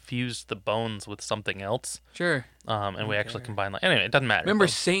 We confused the bones with something else. Sure. And we actually combined. Anyway, it doesn't matter. Remember,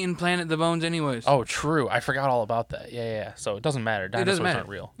 Satan planted the bones anyways. Oh, true. I forgot all about that. Yeah. So it doesn't matter. Dinosaurs aren't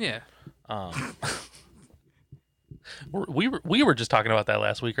real. Yeah. We were just talking about that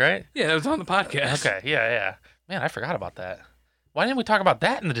last week, right? Yeah, that was on the podcast. Okay. Yeah. Man, I forgot about that. Why didn't we talk about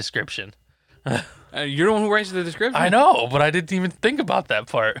that in the description? You're the one who writes the description. I know, but I didn't even think about that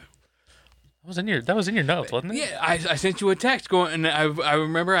part. That was in your notes, wasn't it? Yeah, I sent you a text going, and I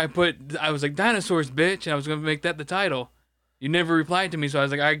remember I was like, dinosaurs, bitch, and I was going to make that the title. You never replied to me, so I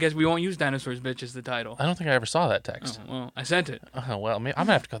was like, I guess we won't use dinosaurs, bitch, as the title. I don't think I ever saw that text. Oh, well, I sent it. Well, I'm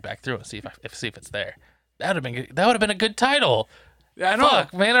gonna have to go back through and see if it's there. That would have been a good title. I know.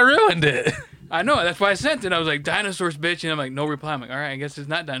 Fuck, man, I ruined it. I know. That's why I sent it. I was like, dinosaurs, bitch, and I'm like, no reply. I'm like, all right, I guess it's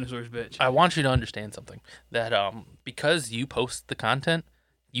not dinosaurs, bitch. I want you to understand something. That because you post the content,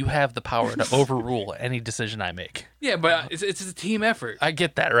 you have the power to overrule any decision I make. Yeah, but it's a team effort. I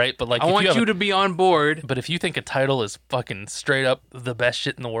get that, right? But like, I want you to be on board. But if you think a title is fucking straight up the best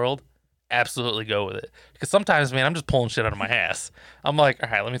shit in the world, absolutely go with it. Because sometimes, man, I'm just pulling shit out of my ass. I'm like, all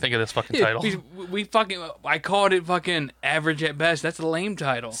right, let me think of this fucking title. I called it fucking average at best. That's a lame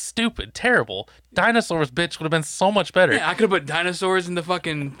title. Stupid, terrible. Dinosaurs, bitch, would have been so much better. Yeah, I could have put dinosaurs in the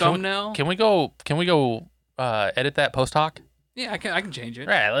fucking thumbnail. Can we go edit that post hoc? Yeah, I can change it.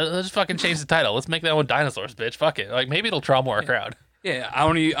 Right, let's fucking change the title. Let's make that one dinosaurs, bitch. Fuck it. Like maybe it'll draw more crowd. Yeah, I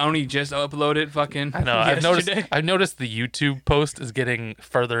only just uploaded fucking. I know. I've noticed the YouTube post is getting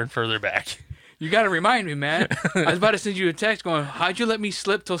further and further back. You got to remind me, man. I was about to send you a text going, "How'd you let me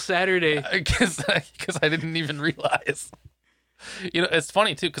slip till Saturday?" Because I didn't even realize. It's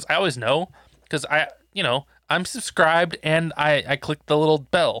funny too because I always know because I'm subscribed and I click the little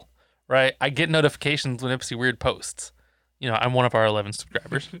bell. Right, I get notifications when Ipsy Weird posts. I'm one of our 11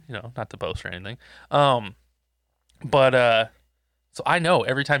 subscribers, not to boast or anything. So I know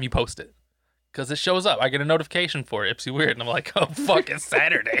every time you post it because it shows up. I get a notification for it, Ipsy Weird, and I'm like, oh, fuck, it's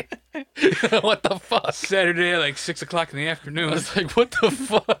Saturday. What the fuck? Saturday at like 6 o'clock in the afternoon. I was like, what the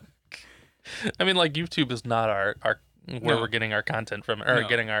fuck? I mean, like, YouTube is not our where we're getting our content from, or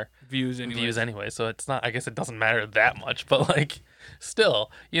getting our views anyway. So it's not, I guess it doesn't matter that much, but like,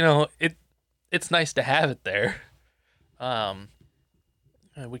 still, it's nice to have it there.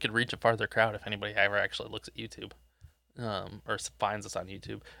 We could reach a farther crowd if anybody ever actually looks at YouTube, or finds us on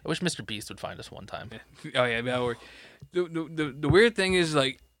YouTube. I wish Mr. Beast would find us one time. Oh yeah, that work. The weird thing is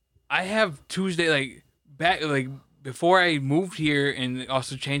like, I have Tuesday like back like before I moved here and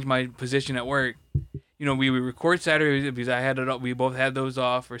also changed my position at work. We would record Saturday because I had it up. We both had those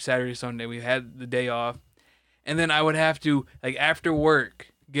off, or Saturday, Sunday. We had the day off, and then I would have to like after work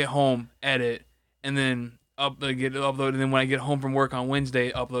get home, edit, and then get it uploaded, and then when I get home from work on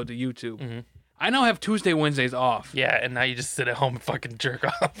Wednesday, upload to YouTube. Mm-hmm. I now have Tuesday, Wednesdays off. Yeah, and now you just sit at home and fucking jerk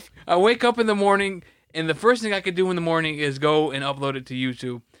off. I wake up in the morning, and the first thing I could do in the morning is go and upload it to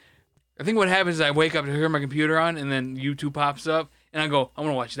YouTube. I think what happens is I wake up to hear my computer on, and then YouTube pops up, and I go, I'm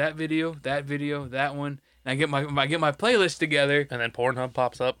gonna watch that video, that one, and I get my playlist together, and then Pornhub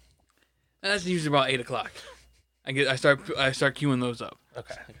pops up. And that's usually about 8 o'clock. I start queuing those up.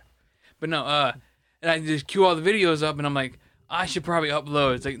 Okay. But no, and I just queue all the videos up, and I'm like, I should probably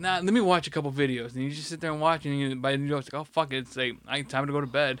upload. It's like, nah, let me watch a couple videos. And you just sit there and watch, and by the end, it's like, oh, fuck it. It's like, time to go to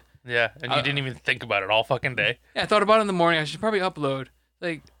bed. Yeah, and you didn't even think about it all fucking day. Yeah, I thought about it in the morning. I should probably upload.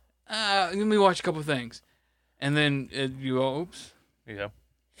 Like, let me watch a couple things. And then you go, oops. Yeah.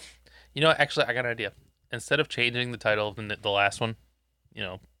 You know, actually, I got an idea. Instead of changing the title of the last one,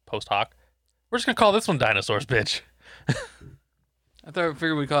 post hoc, we're just gonna call this one Dinosaurs, bitch. I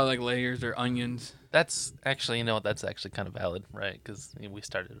figured we call it like layers or onions. That's actually, that's actually kind of valid, right? Because we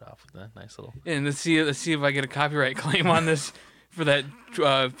started it off with a nice little. Yeah, and let's see if I get a copyright claim on this for that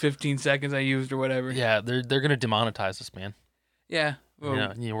 15 seconds I used or whatever. Yeah, they're gonna demonetize us, man. Yeah.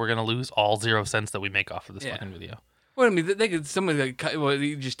 Well, We're gonna lose all 0 cents that we make off of this Yeah. fucking video. Well, I mean, they could somebody like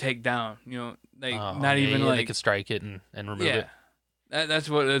you just take down. Not even like they could strike it and remove yeah. it.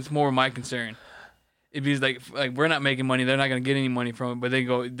 That's more my concern. It'd be like we're not making money, they're not gonna get any money from it, but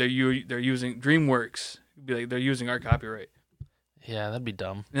they're using DreamWorks. It'd be like they're using our copyright. Yeah, that'd be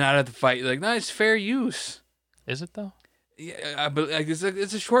dumb. And I'd have to fight. Like, no, it's fair use. Is it though? Yeah, but like it's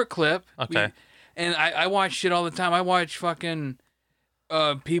a short clip. Okay. And I watch shit all the time. I watch fucking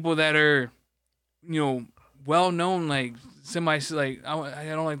people that are, well known, like semi, like I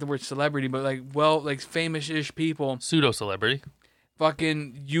don't like the word celebrity, but like famous-ish people. Pseudo celebrity.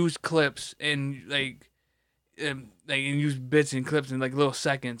 Fucking use clips and and use bits and clips and like little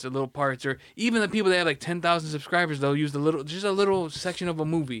seconds or little parts, or even the people that have like 10,000 subscribers, they'll use just a little section of a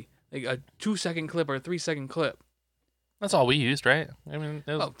movie, like a 2-second clip or a 3-second clip. That's all we used, right? I mean,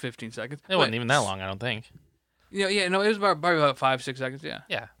 it was, About 15 seconds. it wasn't even that long, I don't think. No, it was probably about 5-6 seconds. Yeah.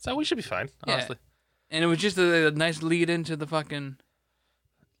 Yeah, so we should be fine, honestly. And it was just a nice lead into the fucking.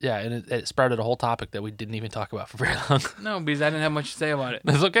 Yeah, and it sprouted a whole topic that we didn't even talk about for very long. No, because I didn't have much to say about it.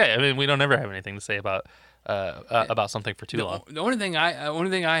 That's okay. I mean, we don't ever have anything to say about something for too long. The only thing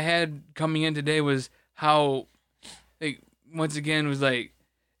I had coming in today was how, like, once again was like,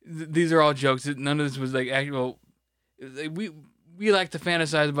 these are all jokes. None of this was like actual. Like, we like to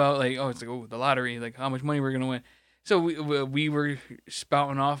fantasize about like, oh, it's like, the lottery, like how much money we're gonna win. So we were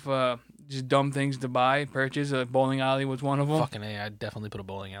spouting off just dumb things to purchase. A bowling alley was one of them. Fucking A, I'd definitely put a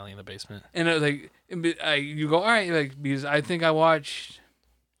bowling alley in the basement. And it was like, you go, all right, like, because I think I was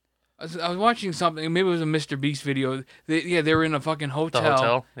watching something. Maybe it was a Mr. Beast video. They were in a fucking hotel. The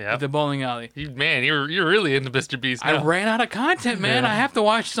hotel, yeah. At the bowling alley. You're really into Mr. Beast now. I ran out of content, man. Yeah. I have to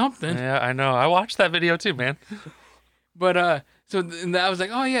watch something. Yeah, I know. I watched that video too, man. But I was like,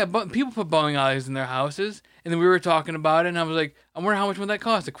 oh yeah, but people put bowling alleys in their houses, and then we were talking about it, and I was like, I wonder how much would that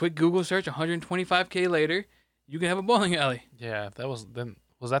cost? A quick Google search, $125K later, you can have a bowling alley. Yeah, that was the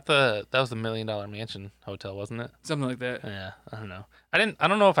 $1 Million Mansion hotel, wasn't it? Something like that. Yeah, I don't know. I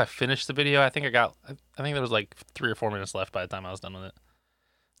don't know if I finished the video. I think there was like 3 or 4 minutes left by the time I was done with it.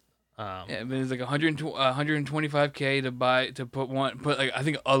 Yeah, but it's like $125K to put like, I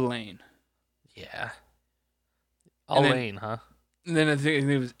think a lane. Yeah. And then- lane, huh? And then I think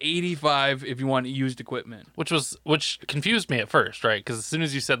it was $85 if you want used equipment. Which confused me at first, right? Because as soon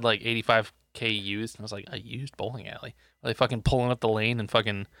as you said like $85K used, I was like, a used bowling alley? Are they fucking pulling up the lane and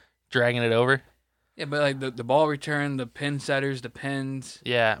fucking dragging it over? Yeah, but like the ball return, the pin setters, the pins.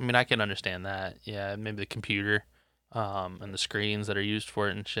 Yeah, I mean, I can understand that. Yeah, maybe the computer, and the screens that are used for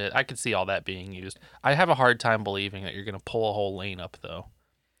it and shit. I could see all that being used. I have a hard time believing that you're gonna pull a whole lane up though.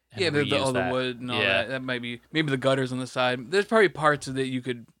 Yeah, but all the wood and all Yeah. that might be, maybe the gutters on the side. There's probably parts of it you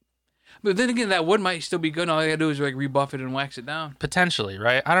could, but then again, that wood might still be good. All you gotta do is like rebuff it and wax it down. Potentially,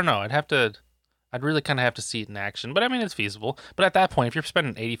 right? I don't know. I'd really kind of have to see it in action. But I mean, it's feasible. But at that point, if you're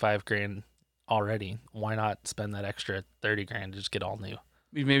spending $85,000 already, why not spend that extra $30,000 to just get all new?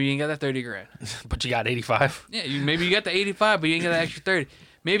 Maybe you ain't got that $30,000. But you got 85. Yeah, maybe you got the 85, but you ain't got that extra 30.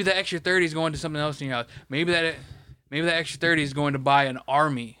 Maybe the extra 30 is going to something else in your house. Maybe that extra 30 is going to buy an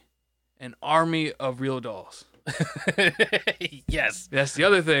army of real dolls. Yes. That's the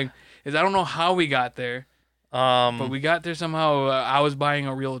other thing, is I don't know how we got there, but we got there somehow. I was buying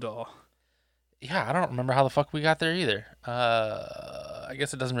a real doll. Yeah, I don't remember how the fuck we got there either. I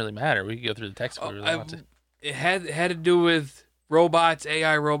guess it doesn't really matter. We could go through the text if we really want to. It had to do with robots,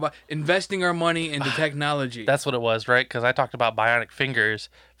 AI robot, investing our money into technology. That's what it was, right? Because I talked about bionic fingers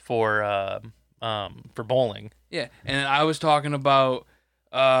for bowling. Yeah, and I was talking about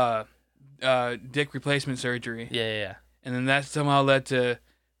dick replacement surgery. Yeah. And then that somehow led to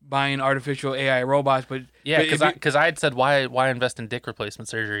buying artificial AI robots. But Yeah, but because I had said why invest in dick replacement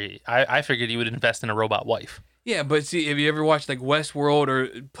surgery. I figured you would invest in a robot wife. yeah, but see, if you ever watched like Westworld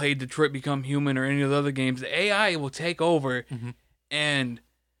or played Detroit Become Human or any of the other games, the AI will take over, and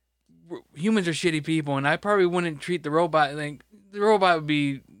humans are shitty people, and I probably wouldn't treat the robot like the robot would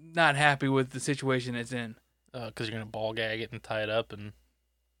be not happy with the situation it's in. Because you're gonna ball gag it and tie it up and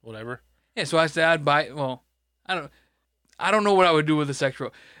whatever. Yeah, so I said I'd buy. Well, I don't know what I would do with a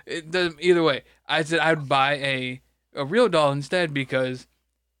sexual. It doesn't either way. I said I'd buy a real doll instead because,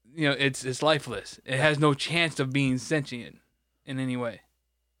 it's lifeless. It has no chance of being sentient in any way.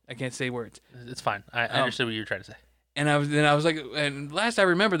 I can't say words. It's fine. I understood what you were trying to say. And I was like, and last I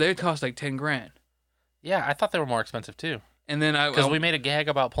remember, they cost like 10 grand. Yeah, I thought they were more expensive too. And then Because we made a gag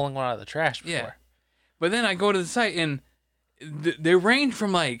about pulling one out of the trash before. Yeah. But then I go to the site and they range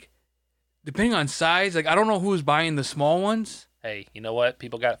from like, depending on size, like I don't know who's buying the small ones. Hey, you know what?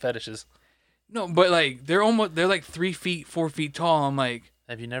 People got fetishes. No, but like they're like 3 feet, 4 feet tall. I'm like,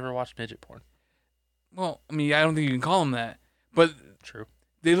 Have you never watched midget porn? well, I mean, I don't think you can call them that, but True.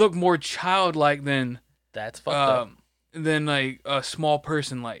 they look more childlike than That's fucked up. than like a small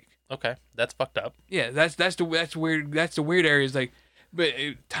person like. Okay, that's fucked up. Yeah, that's weird. That's the weird areas like, but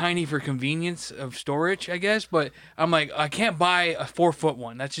tiny for convenience of storage, I guess. But I'm like, I can't buy a 4 foot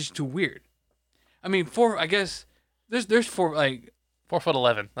one. That's just too weird. I mean, I guess there's 4 like.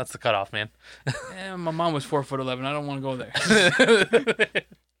 4'11". That's the cutoff, man. My mom was 4'11". I don't want to go there.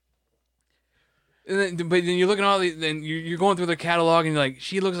 But then you're looking at all these, then you're going through the catalog and you're like,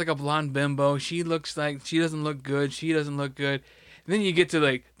 she looks like a blonde bimbo. She looks like she doesn't look good. She doesn't look good. And then you get to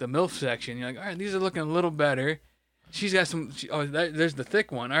like the MILF section. You're like, all right, these are looking a little better. She's got some. There's the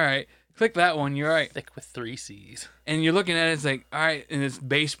thick one. All right, click that one. You're all right. Thick with 3 C's. And you're looking at it. It's like, all right, and it's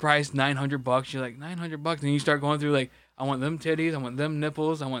base price $900. You're like $900, and you start going through like, I want them titties. I want them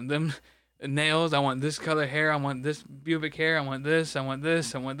nipples. I want them nails. I want this color hair. I want this pubic hair. I want this. I want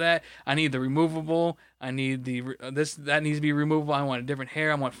this. I want that. I need the removable. I need that needs to be removable. I want a different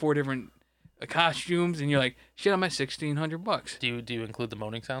hair. I want 4 different costumes. And you're like, shit, I'm at $1,600. Do you include the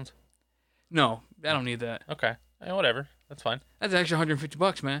moaning sounds? No, I don't need that. Okay. Whatever. That's fine. That's an extra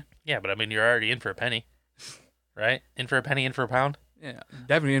 $150, man. Yeah, but I mean, you're already in for a penny. Right? In for a penny, in for a pound? Yeah,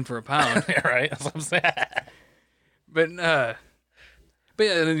 definitely in for a pound. Yeah, right? That's what I'm saying. But yeah,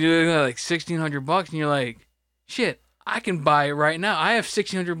 you're looking at like $1,600, and you're like, shit, I can buy it right now. I have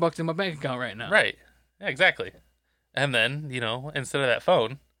 $1,600 in my bank account right now. Right. Yeah, exactly. And then, instead of that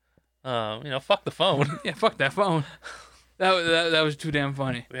phone, fuck the phone. Yeah, fuck that phone. That was too damn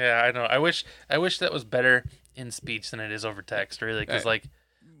funny. Yeah, I know. I wish that was better in speech than it is over text, really, because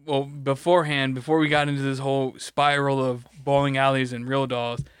well, before we got into this whole spiral of bowling alleys and real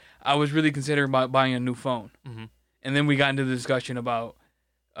dolls, I was really considering about buying a new phone. Mm-hmm. And then we got into the discussion about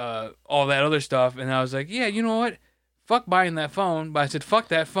all that other stuff, and I was like, yeah, you know what? Fuck buying that phone. But I said, fuck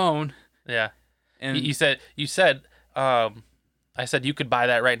that phone. Yeah. And you said, I said you could buy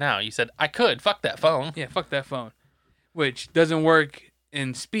that right now. You said, I could. Fuck that phone. yeah, fuck that phone. Which doesn't work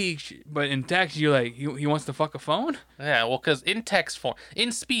in speech, but in text, you're like, he wants to fuck a phone? Yeah, well, because in text form,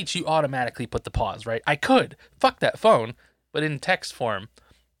 in speech, you automatically put the pause, right? I could. Fuck that phone. But in text form,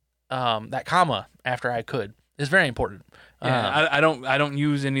 that comma after I could is very important. Yeah, I don't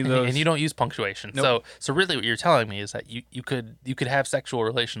use any of those. And you don't use punctuation. Nope. So really what you're telling me is that you could have sexual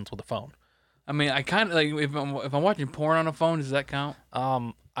relations with a phone. I mean, I kind of like if I'm watching porn on a phone, does that count?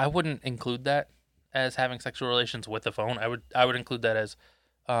 I wouldn't include that as having sexual relations with a phone. I would include that as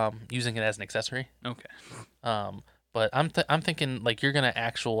using it as an accessory. Okay. But I'm thinking like you're gonna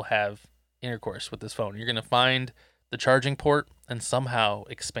have intercourse with this phone. You're gonna find the charging port and somehow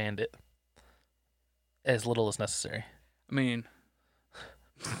expand it as little as necessary. I mean,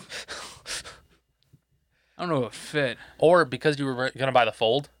 I don't know if it fit. Or because you were gonna buy the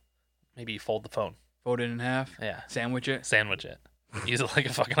fold, maybe you fold the phone. Fold it in half. Yeah. Sandwich it. Sandwich it. Use it like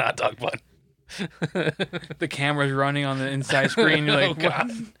a fucking hot dog bun. The camera's running on the inside screen. You're like, oh,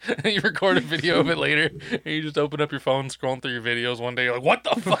 God. You record a video of it later, and you just open up your phone, scrolling through your videos one day. You're like, what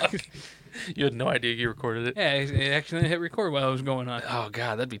the fuck? You had no idea you recorded it. Yeah, it actually hit record while it was going on. Oh,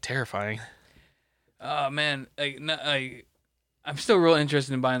 God, that'd be terrifying. Oh, man. I'm still real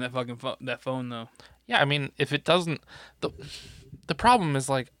interested in buying that fucking that phone, though. Yeah, I mean, if it doesn't... The problem is,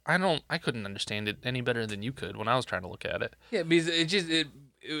 like, I couldn't understand it any better than you could when I was trying to look at it. Yeah, because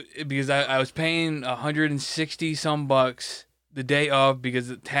because I was paying $160 some the day of because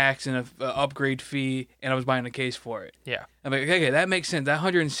of tax and a upgrade fee, and I was buying a case for it. Yeah. I'm like, okay, that makes sense. That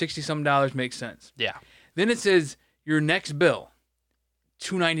 $160 some makes sense. Yeah. Then it says your next bill,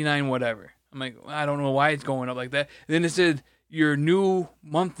 $299 whatever. I'm like, I don't know why it's going up like that. And then it said your new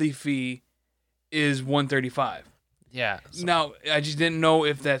monthly fee is $135. Yeah. Now I just didn't know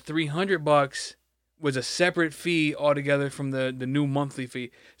if that $300 was a separate fee altogether from the new monthly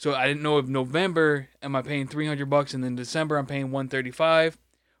fee. So I didn't know if November am I paying $300 and then December I'm paying $135,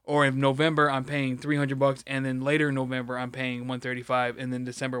 or if November I'm paying $300 and then later in November I'm paying $135 and then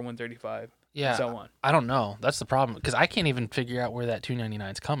December $135. Yeah. And so on. I don't know. That's the problem because I can't even figure out where that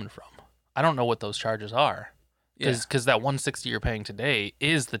 $299 is coming from. I don't know what those charges are because that $160 you're paying today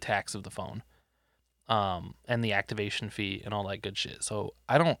is the tax of the phone, and the activation fee and all that good shit. So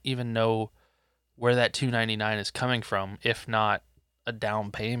I don't even know where that $299 is coming from, if not a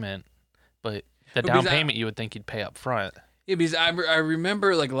down payment, but the But down because payment you would think you'd pay up front. Yeah, because I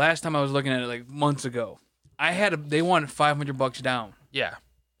remember like last time I was looking at it like months ago, they wanted $500 down Yeah.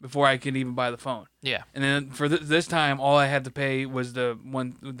 before I could even buy the phone. Yeah. And then for this time, all I had to pay was the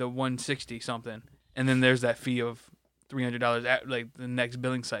 160 something, and then there's that fee of $300 at like the next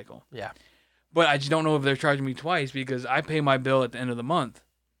billing cycle. Yeah. But I just don't know if they're charging me twice because I pay my bill at the end of the month,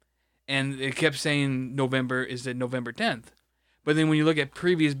 and it kept saying November 10th. But then when you look at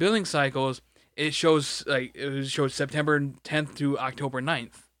previous billing cycles, it shows September 10th to October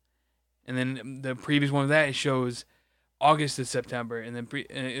 9th, and then the previous one of that it shows August to September, and then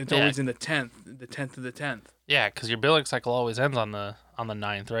it's always in the 10th to the 10th. Yeah, because your billing cycle always ends on the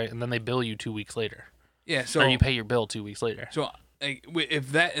 9th, right? And then they bill you 2 weeks later. Yeah, so Or you pay your bill 2 weeks later. So like,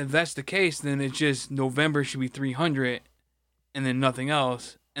 if that's the case, then it's just November should be 300, and then nothing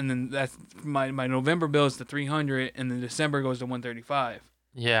else, and then that's my November bill is the 300, and then December goes to 135.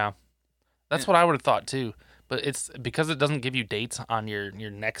 Yeah, that's what I would have thought too. But it's because it doesn't give you dates on your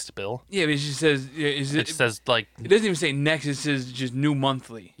next bill. Yeah, but it just says It says like it doesn't even say next. It says just new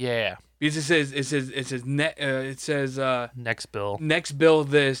monthly. yeah, Because it says next bill. next bill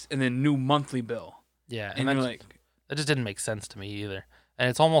this, and then new monthly bill. Yeah, And you're like, that just didn't make sense to me either. And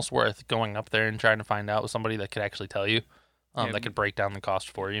it's almost worth going up there and trying to find out with somebody that could actually tell you, Yeah. that could break down the cost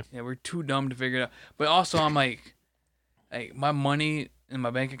for you. yeah, we're too dumb to figure it out. But also, I'm like my money in my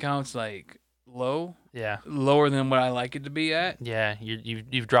bank account's like Yeah, lower than what I like it to be at. yeah.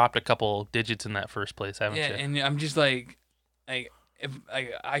 You've dropped a couple digits in that first place, haven't Yeah, you? and I'm just like if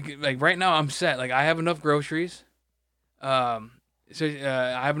I could, like right now I'm set. Like I have enough groceries. I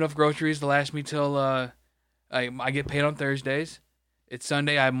have enough groceries to last me till I get paid on Thursdays. It's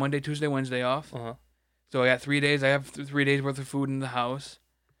Sunday. I have Monday, Tuesday, Wednesday off. Uh-huh. So I got 3 days. I have 3 days worth of food in the house.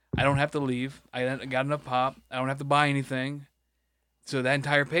 I don't have to leave. I got enough pop. I don't have to buy anything. So that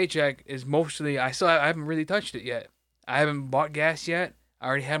entire paycheck is mostly. I haven't really touched it yet. I haven't bought gas yet. I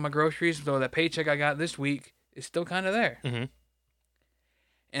already had my groceries. So that paycheck I got this week is still kind of there. Mm-hmm.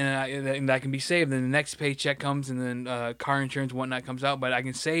 And that can be saved. Then the next paycheck comes, and then car insurance and whatnot comes out. But I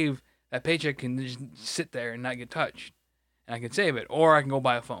can save that paycheck can just sit there and not get touched, and I can save it, or I can go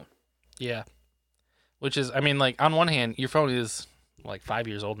buy a phone. Yeah. Which is, I mean, like on one hand, your phone is like 5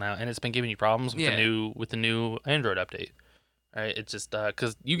 years old now, and it's been giving you problems with the new Android update. Right? It's just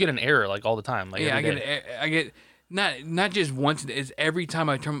because you get an error like all the time. Like Yeah, every day. I get not just once. It's every time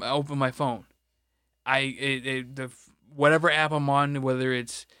I open my phone. Whatever app I'm on, whether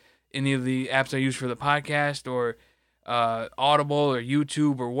it's any of the apps I use for the podcast or Audible or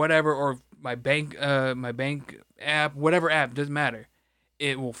YouTube or whatever, or my bank app, whatever app, doesn't matter.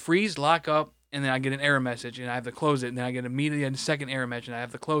 It will freeze, lock up, and then I get an error message, and I have to close it. And then I get immediately a second error message, and I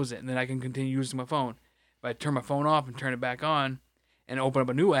have to close it, and then I can continue using my phone. If I turn my phone off and turn it back on, and open up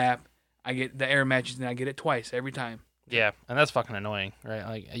a new app, I get the error message, and I get it twice every time. Yeah, and that's fucking annoying, right?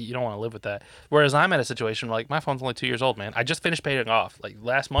 Like you don't want to live with that. Whereas I'm at a situation where, like, my phone's only 2 years old, man. I just finished paying it off. Like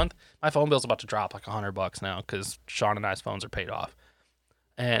last month, my phone bill's about to drop like $100 now because Sean and I's phones are paid off.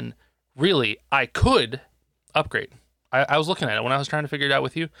 And really, I could upgrade. I was looking at it when I was trying to figure it out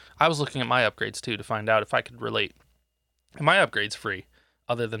with you. I was looking at my upgrades too to find out if I could relate. And my upgrade's free,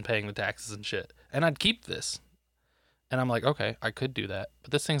 other than paying the taxes and shit. And I'd keep this. And I'm like, okay, I could do that.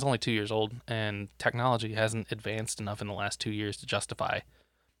 But this thing's only 2 years old, and technology hasn't advanced enough in the last 2 years to justify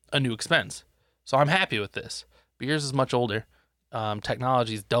a new expense. So I'm happy with this. But yours is much older.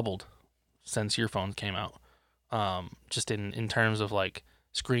 Technology's doubled since your phone came out. Just in terms of like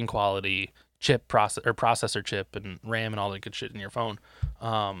screen quality, processor chip, and RAM and all that good shit in your phone.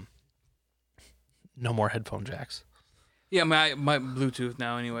 No more headphone jacks. Yeah, my Bluetooth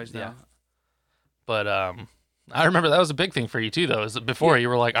now, anyways. Now. Yeah. But I remember that was a big thing for you too, though. Is that before you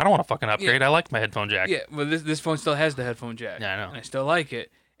were like, I don't want to fucking upgrade. Yeah. I like my headphone jack. Yeah, well, this phone still has the headphone jack. Yeah, I know. And I still like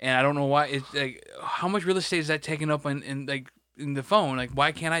it, and I don't know why. It's like, how much real estate is that taking up in the phone? Like,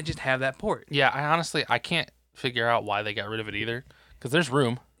 why can't I just have that port? Yeah, I can't figure out why they got rid of it either. Because there's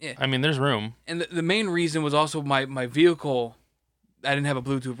room. Yeah. I mean, there's room. And the main reason was also my vehicle. I didn't have a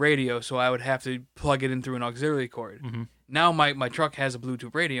Bluetooth radio, so I would have to plug it in through an auxiliary cord. Mm-hmm. Now my truck has a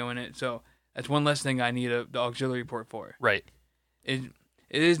Bluetooth radio in it, so that's one less thing I need the auxiliary port for. Right. It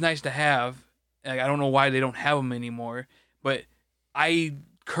is nice to have. Like, I don't know why they don't have them anymore, but I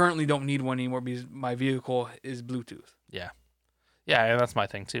currently don't need one anymore because my vehicle is Bluetooth. Yeah. Yeah, and that's my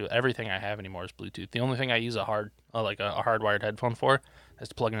thing too. Everything I have anymore is Bluetooth. The only thing I use a hardwired headphone for is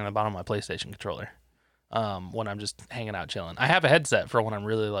to plug it in the bottom of my PlayStation controller. When I'm just hanging out chilling. I have a headset for when I'm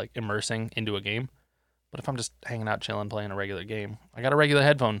really like immersing into a game. But if I'm just hanging out chilling playing a regular game, I got a regular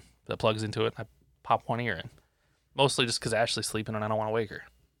headphone that plugs into it. I pop one ear in. Mostly just because Ashley's sleeping and I don't want to wake her.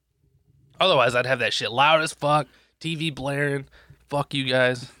 Otherwise, I'd have that shit loud as fuck, TV blaring, fuck you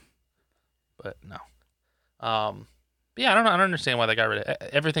guys. But no. But yeah, I don't know. I don't understand why they got rid of it.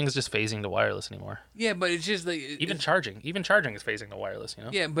 Everything's just phasing to wireless anymore. Yeah, but it's just like Even charging is phasing to wireless. You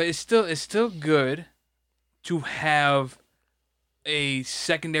know. Yeah, but it's still good to have a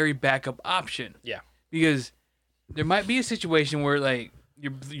secondary backup option. Yeah. Because there might be a situation where like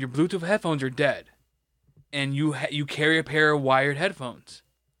your Bluetooth headphones are dead, and you carry a pair of wired headphones,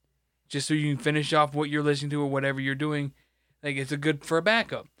 just so you can finish off what you're listening to or whatever you're doing. Like it's a good for a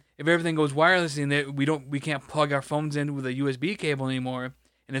backup. If everything goes wireless and we can't plug our phones in with a USB cable anymore,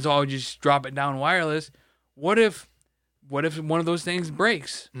 and it's all just drop it down wireless, what if one of those things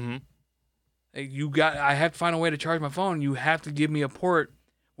breaks? Mm-hmm. Like I have to find a way to charge my phone. You have to give me a port.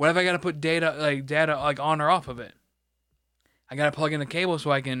 What if I got to put data on or off of it? I got to plug in the cable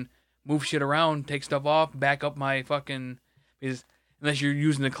so I can move shit around, take stuff off, back up my fucking. Because unless you're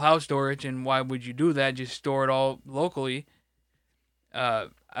using the cloud storage, and why would you do that? Just store it all locally.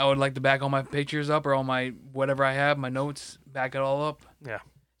 I would like to back all my pictures up or all my whatever I have, my notes, back it all up. Yeah.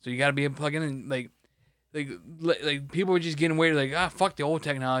 So you got to be able to plug in and like people are just getting away like fuck the old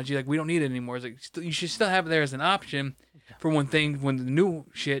technology, like we don't need it anymore. It's like you should still have it there as an option for when the new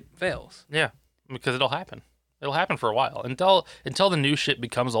shit fails. Yeah, because it'll happen. It'll happen for a while until the new shit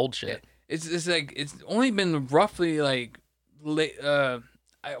becomes old shit. Yeah. It's like it's only been roughly like late.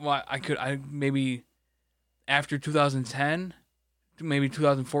 Maybe after 2010, maybe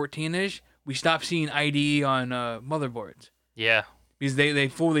 2014 ish, we stopped seeing IDE on motherboards. Yeah, because they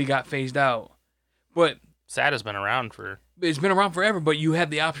fully got phased out. But SATA has been around for. It's been around forever, but you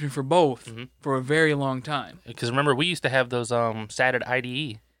had the option for both for a very long time. Because remember, we used to have those SATA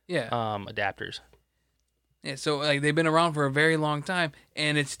IDE adapters. Yeah, so like they've been around for a very long time,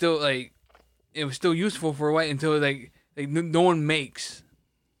 and it's still like it was still useful for a while until like no one makes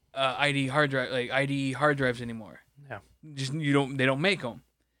IDE hard hard drives anymore. Yeah, just they don't make them.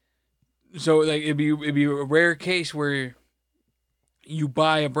 So like it'd be a rare case where you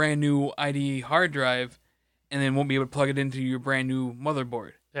buy a brand new IDE hard drive and then won't be able to plug it into your brand new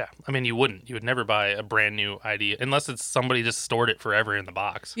motherboard. Yeah, I mean you would never buy a brand new IDE unless it's somebody just stored it forever in the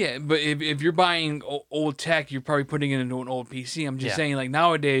box. Yeah, but if you're buying old tech, you're probably putting it into an old PC. I'm just saying, like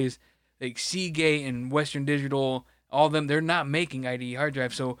nowadays, like Seagate and Western Digital, all of them, they're not making IDE hard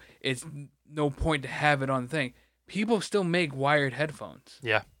drives, so it's no point to have it on the thing. People still make wired headphones.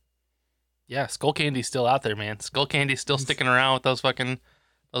 Yeah. Yeah, Skull Candy's still out there, man. Skull Candy's still sticking around with those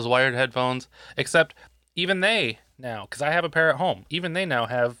wired headphones. Except even they now, because I have a pair at home, even they now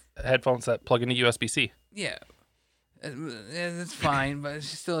have headphones that plug into USB-C. Yeah, that's fine, but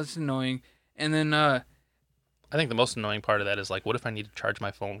it's annoying. And then I think the most annoying part of that is like, what if I need to charge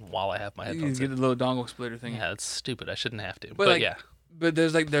my phone while I have my headphones? You get the little dongle splitter thing. Yeah, that's stupid. I shouldn't have to. But like, yeah. But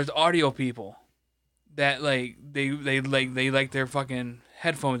there's audio people that like they like their fucking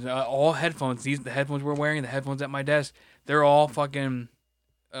headphones. All headphones. The headphones we're wearing, the headphones at my desk, they're all fucking.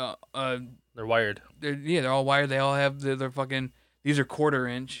 They're wired. They're all wired. They all have their fucking. These are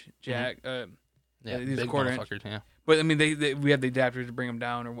 1/4-inch jack. Yeah, these big are 1/4-inch. motherfuckers. Yeah. But I mean, we have the adapters to bring them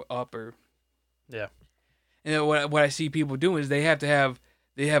down or up or. Yeah. And then what I see people doing is they have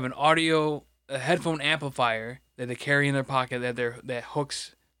an audio headphone amplifier that they carry in their pocket that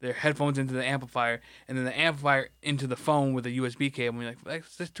hooks their headphones into the amplifier, and then the amplifier into the phone with a USB cable. And you're like,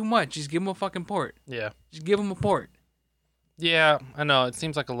 that's too much. Just give them a fucking port. Yeah. Just give them a port. Yeah, I know. It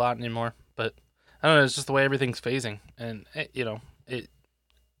seems like a lot anymore, but I don't know. It's just the way everything's phasing, and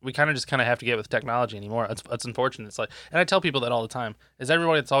we kind of have to get with technology anymore. It's unfortunate. It's like, and I tell people that all the time. Is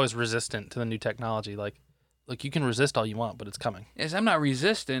everybody that's always resistant to the new technology? Like you can resist all you want, but it's coming. Yes, I'm not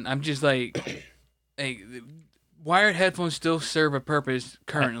resistant. I'm just like, wired headphones still serve a purpose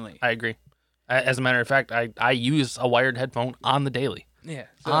currently. I agree. As a matter of fact, I use a wired headphone on the daily. Yeah.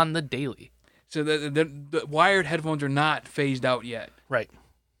 On the daily. So the wired headphones are not phased out yet. Right.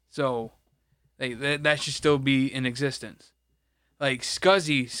 So that should still be in existence. Like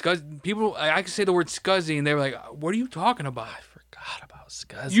Scuzzy, people, I could say the word Scuzzy and they were like, what are you talking about? I forgot about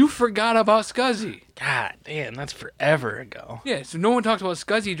Scuzzy. You forgot about Scuzzy. God damn, that's forever ago. Yeah, so no one talks about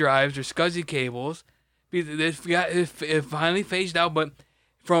Scuzzy drives or Scuzzy cables. It finally phased out, but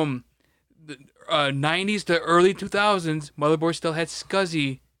from the 90s to early 2000s, motherboards still had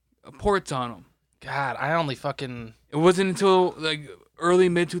Scuzzy ports on them. God, I only fucking... It wasn't until like early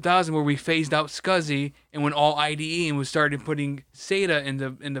mid 2000 where we phased out Scuzzy and when all IDE and we started putting SATA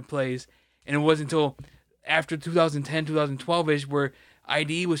into place, and it wasn't until after 2010 2012ish where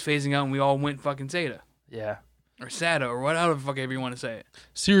IDE was phasing out and we all went fucking SATA. Yeah. Or SATA or whatever the fuck ever you want to say it.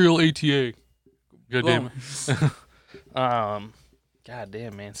 Serial ATA. Good Blow name. God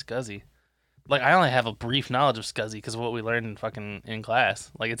damn, man, SCSI. Like, I only have a brief knowledge of SCSI because of what we learned in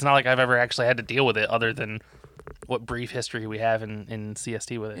class. Like, it's not like I've ever actually had to deal with it other than what brief history we have in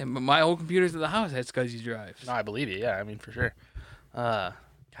CST with it. Yeah, but my old computers at the house had SCSI drives. No, I believe you. Yeah, I mean, for sure. God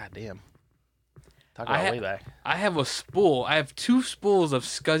damn. Talk about way back. I have a spool. I have 2 spools of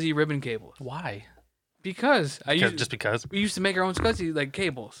SCSI ribbon cables. Why? Because Just because? we used to make our own SCSI like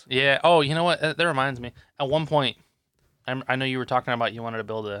cables. Yeah. Oh, you know what? That reminds me. At one point, I know you were talking about you wanted to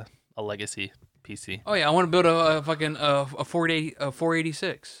build a legacy PC. Oh yeah, I want to build a fucking a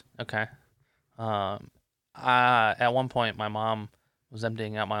 486. Okay. At one point, my mom was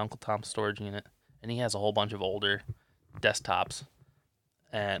emptying out my Uncle Tom's storage unit, and he has a whole bunch of older desktops.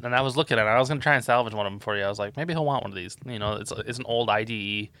 And I was looking at it. I was gonna try and salvage one of them for you. I was like, maybe he'll want one of these. You know, it's an old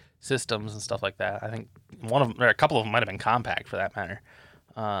IDE systems and stuff like that. I think one of them, or a couple of them, might have been compact for that matter.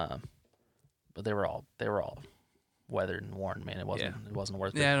 But they were all weathered and worn. Man, it wasn't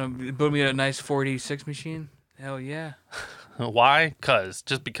worth it. Yeah, build me a nice 486 machine. Hell yeah. Why?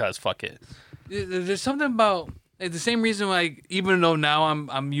 Just because. Fuck it. There's something about the same reason. Like, even though now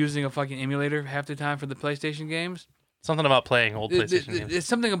I'm using a fucking emulator half the time for the PlayStation games. Something about playing old PlayStation games. It's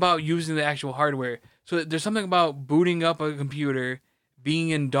something about using the actual hardware. So there's something about booting up a computer, being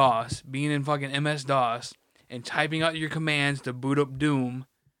in DOS, being in fucking MS-DOS, and typing out your commands to boot up Doom,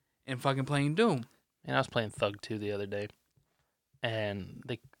 and fucking playing Doom. And I was playing Thug 2 the other day, and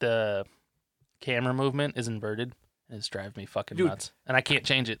the camera movement is inverted, and it's driving me fucking nuts. And I can't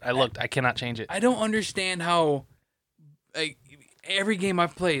change it. I cannot change it. I don't understand how, like, every game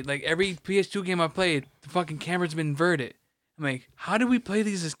I've played, like every PS2 game I've played, the fucking camera's been inverted. I'm like, how did we play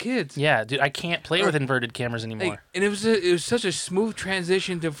these as kids? Yeah, dude, I can't play with inverted cameras anymore. Like, and it was such a smooth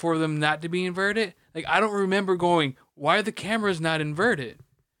transition for them not to be inverted. Like, I don't remember going, why are the cameras not inverted?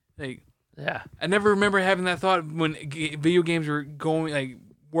 Like, yeah, I never remember having that thought when video games were going, like,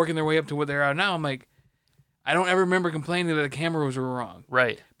 working their way up to what they are now. I'm like, I don't ever remember complaining that the cameras were wrong.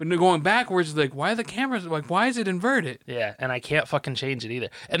 Right. But going backwards, like, why are the cameras, like, why is it inverted? Yeah, and I can't fucking change it either.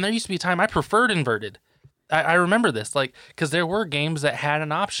 And there used to be a time I preferred inverted. I remember this, like, because there were games that had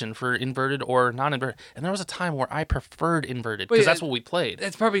an option for inverted or non-inverted. And there was a time where I preferred inverted because that's what we played.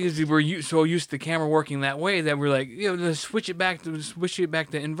 That's probably because we were so used to the camera working that way that we're like, let's switch it back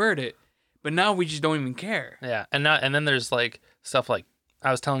to inverted. But now we just don't even care. Yeah, and then there's like stuff like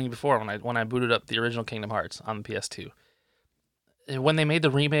I was telling you before when I booted up the original Kingdom Hearts on the PS2. When they made the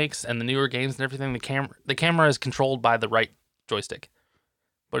remakes and the newer games and everything, the camera is controlled by the right joystick.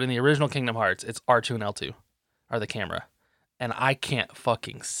 But in the original Kingdom Hearts, it's R2 and L2 are the camera. And I can't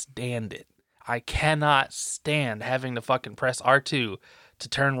fucking stand it. I cannot stand having to fucking press R2 to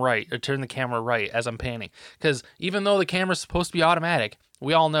turn right or turn the camera right as I'm panning. Because even though the camera's supposed to be automatic,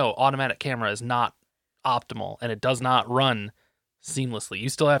 we all know automatic camera is not optimal and it does not run seamlessly. You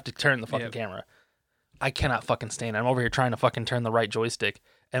still have to turn the fucking camera. I cannot fucking stand it. I'm over here trying to fucking turn the right joystick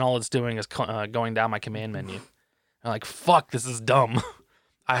and all it's doing is going down my command menu. I'm like, fuck, this is dumb.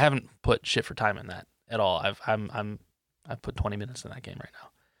 I haven't put shit for time in that at all. I've put 20 minutes in that game right now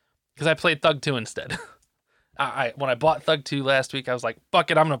because I played Thug 2 instead. When I bought Thug 2 last week, I was like, fuck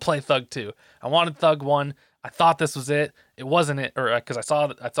it, I'm gonna play Thug 2. I wanted Thug 1. I thought this was it. It wasn't it, or because I saw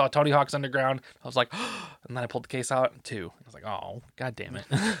Tony Hawk's Underground. I was like, and then I pulled the case out and 2. I was like, oh, god damn it.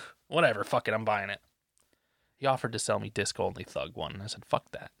 Whatever, fuck it, I'm buying it. He offered to sell me disc only Thug 1. And I said,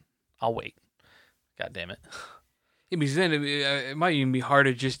 fuck that. I'll wait. God damn it. Yeah, because then it might even be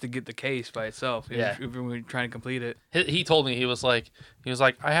harder just to get the case by itself. If we're trying to complete it. He told me he was like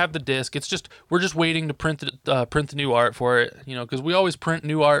I have the disc. It's just we're just waiting to print the new art for it. You know, because we always print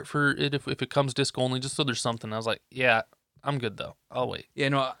new art for it if it comes disc only, just so there's something. I was like, yeah, I'm good though. I'll wait. Yeah,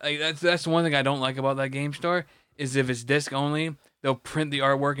 no, that's the one thing I don't like about that game store is if it's disc only, they'll print the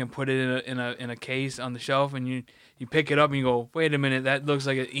artwork and put it in a case on the shelf, and you pick it up and you go, wait a minute, that looks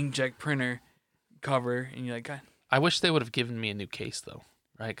like an inkjet printer cover, and you're like, God. I wish they would have given me a new case though,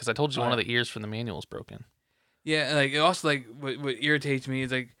 right? Because I told you one of the ears from the manual is broken. Yeah, like it also like what irritates me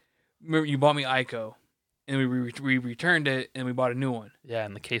is like, remember you bought me Ico, and we returned it and we bought a new one. Yeah,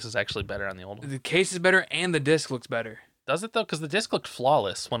 and the case is actually better on the old one. The case is better and the disc looks better. Does it though? Because the disc looked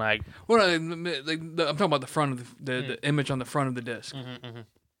flawless when I. Well, I'm talking about the front of the image on the front of the disc. Mm-hmm.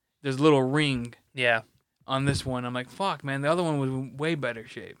 There's a little ring. Yeah. On this one, I'm like, fuck, man. The other one was way better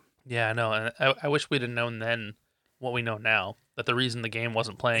shape. Yeah, I know, and I wish we'd have known then what we know now, that the reason the game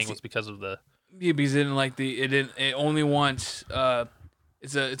wasn't playing was because of the. Yeah, because it didn't like it only wants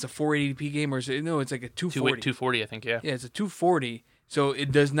it's a 480p game, or no, it's like a 240. 240, I think, yeah. Yeah, it's a 240, so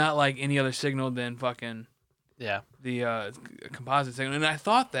it does not like any other signal than fucking Yeah. the composite signal, and I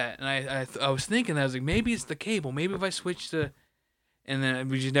thought that, and I was thinking that I was like, maybe it's the cable. Maybe if I switch to, and then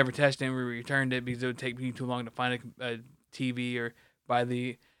we just never tested it and we returned it because it would take me too long to find a TV or buy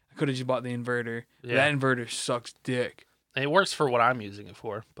the. I could have just bought the inverter. Yeah. That inverter sucks dick. It works for what I'm using it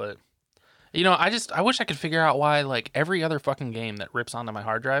for, but I wish I could figure out why like every other fucking game that rips onto my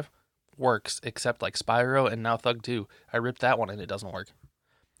hard drive works except like Spyro and now Thug 2. I ripped that one and it doesn't work.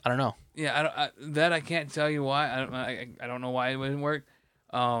 I don't know. Yeah, I can't tell you why. I don't know why it wouldn't work.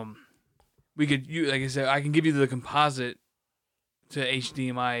 We could like I said, I can give you the composite to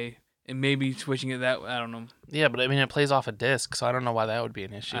HDMI and maybe switching it that. I don't know. Yeah, but I mean it plays off a disc, so I don't know why that would be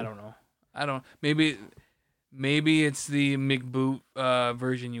an issue. I don't know. Maybe it's the McBoot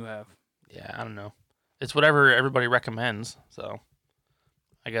version you have. Yeah, I don't know. It's whatever everybody recommends, so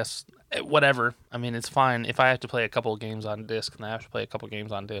I guess whatever. I mean, it's fine. If I have to play a couple of games on disc, then I have to play a couple of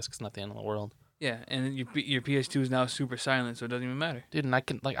games on disc. It's not the end of the world. Yeah, and your PS2 is now super silent, so it doesn't even matter. Dude, and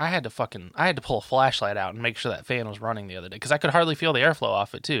I had to pull a flashlight out and make sure that fan was running the other day because I could hardly feel the airflow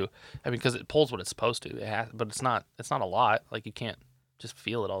off it too. I mean, because it pulls what it's supposed to. But it's not a lot. Like you can't just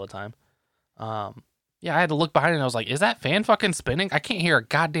feel it all the time. Yeah, I had to look behind it and I was like, is that fan fucking spinning? I can't hear a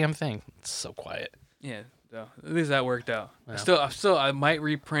goddamn thing. It's so quiet. Yeah, so at least that worked out. Yeah. I might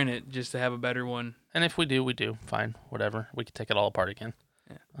reprint it just to have a better one. And if we do, we do. Fine, whatever. We could take it all apart again.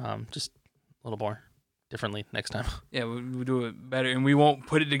 Yeah. Just a little more differently next time. Yeah, we'll do it better, and we won't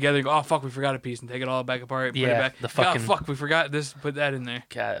put it together and go, oh, fuck, we forgot a piece, and take it all back apart, put it back. Oh, fuck, we forgot this, put that in there.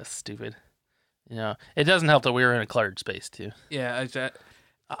 God, that's stupid. It doesn't help that we were in a cluttered space, too. Yeah,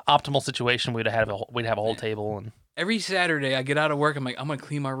 optimal situation, we'd have a whole table. And every Saturday, I get out of work, I'm like, I'm going to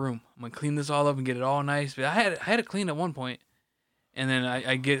clean my room. I'm going to clean this all up and get it all nice. But I had to clean at one point, and then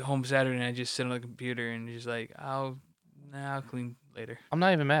I get home Saturday, and I just sit on the computer, and just like, I'll clean later. I'm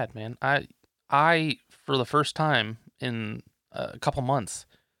not even mad, man. I for the first time in a couple months,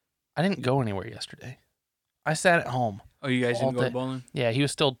 I didn't go anywhere yesterday. I sat at home. Oh, you guys didn't go bowling? Yeah, he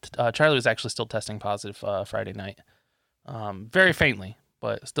was still. Charlie was actually still testing positive Friday night, very faintly,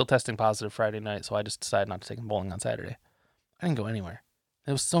 but still testing positive Friday night. So I just decided not to take him bowling on Saturday. I didn't go anywhere.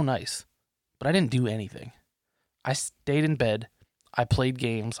 It was so nice, but I didn't do anything. I stayed in bed. I played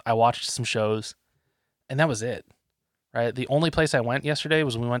games. I watched some shows, and that was it. Right. The only place I went yesterday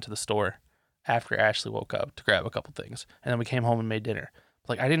was when we went to the store after Ashley woke up to grab a couple things, and then we came home and made dinner.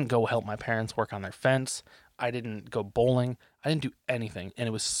 Like, I didn't go help my parents work on their fence. I didn't go bowling. I didn't do anything, and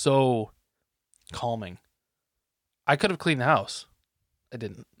it was so calming. I could have cleaned the house. I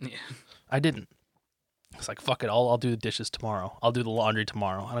didn't. Yeah. I didn't. It's like, fuck it. I'll do the dishes tomorrow. I'll do the laundry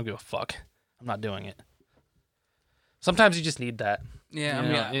tomorrow. I don't give a fuck. I'm not doing it. Sometimes you just need that.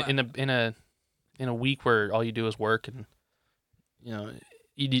 Yeah, in a week where all you do is work, and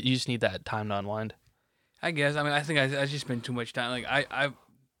you just need that time to unwind. I guess. I mean, I think I just spend too much time. Like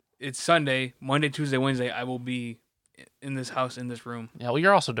it's Sunday, Monday, Tuesday, Wednesday. I will be in this house, in this room. Yeah. Well,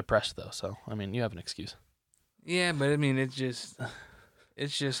 you're also depressed though, so I mean, you have an excuse. Yeah, but I mean, it's just,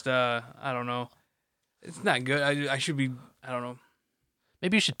 I don't know. It's not good. I should be. I don't know.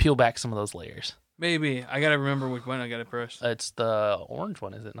 Maybe you should peel back some of those layers. Maybe I gotta remember which one I gotta press. It's the orange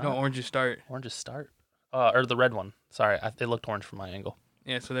one, is it not? No, orange is start. Orange is start. Or the red one. Sorry, it looked orange from my angle.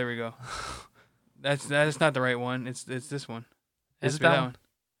 Yeah, so there we go. That's not the right one. It's this one. Is it that one?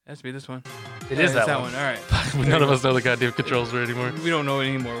 It has to be this one. It is that one. All right. None of us know the goddamn controls right anymore. We don't know it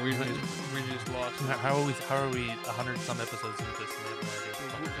anymore. We're just lost. How are we 100 some episodes into this? We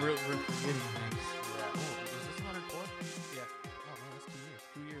have no idea. We're forgetting things.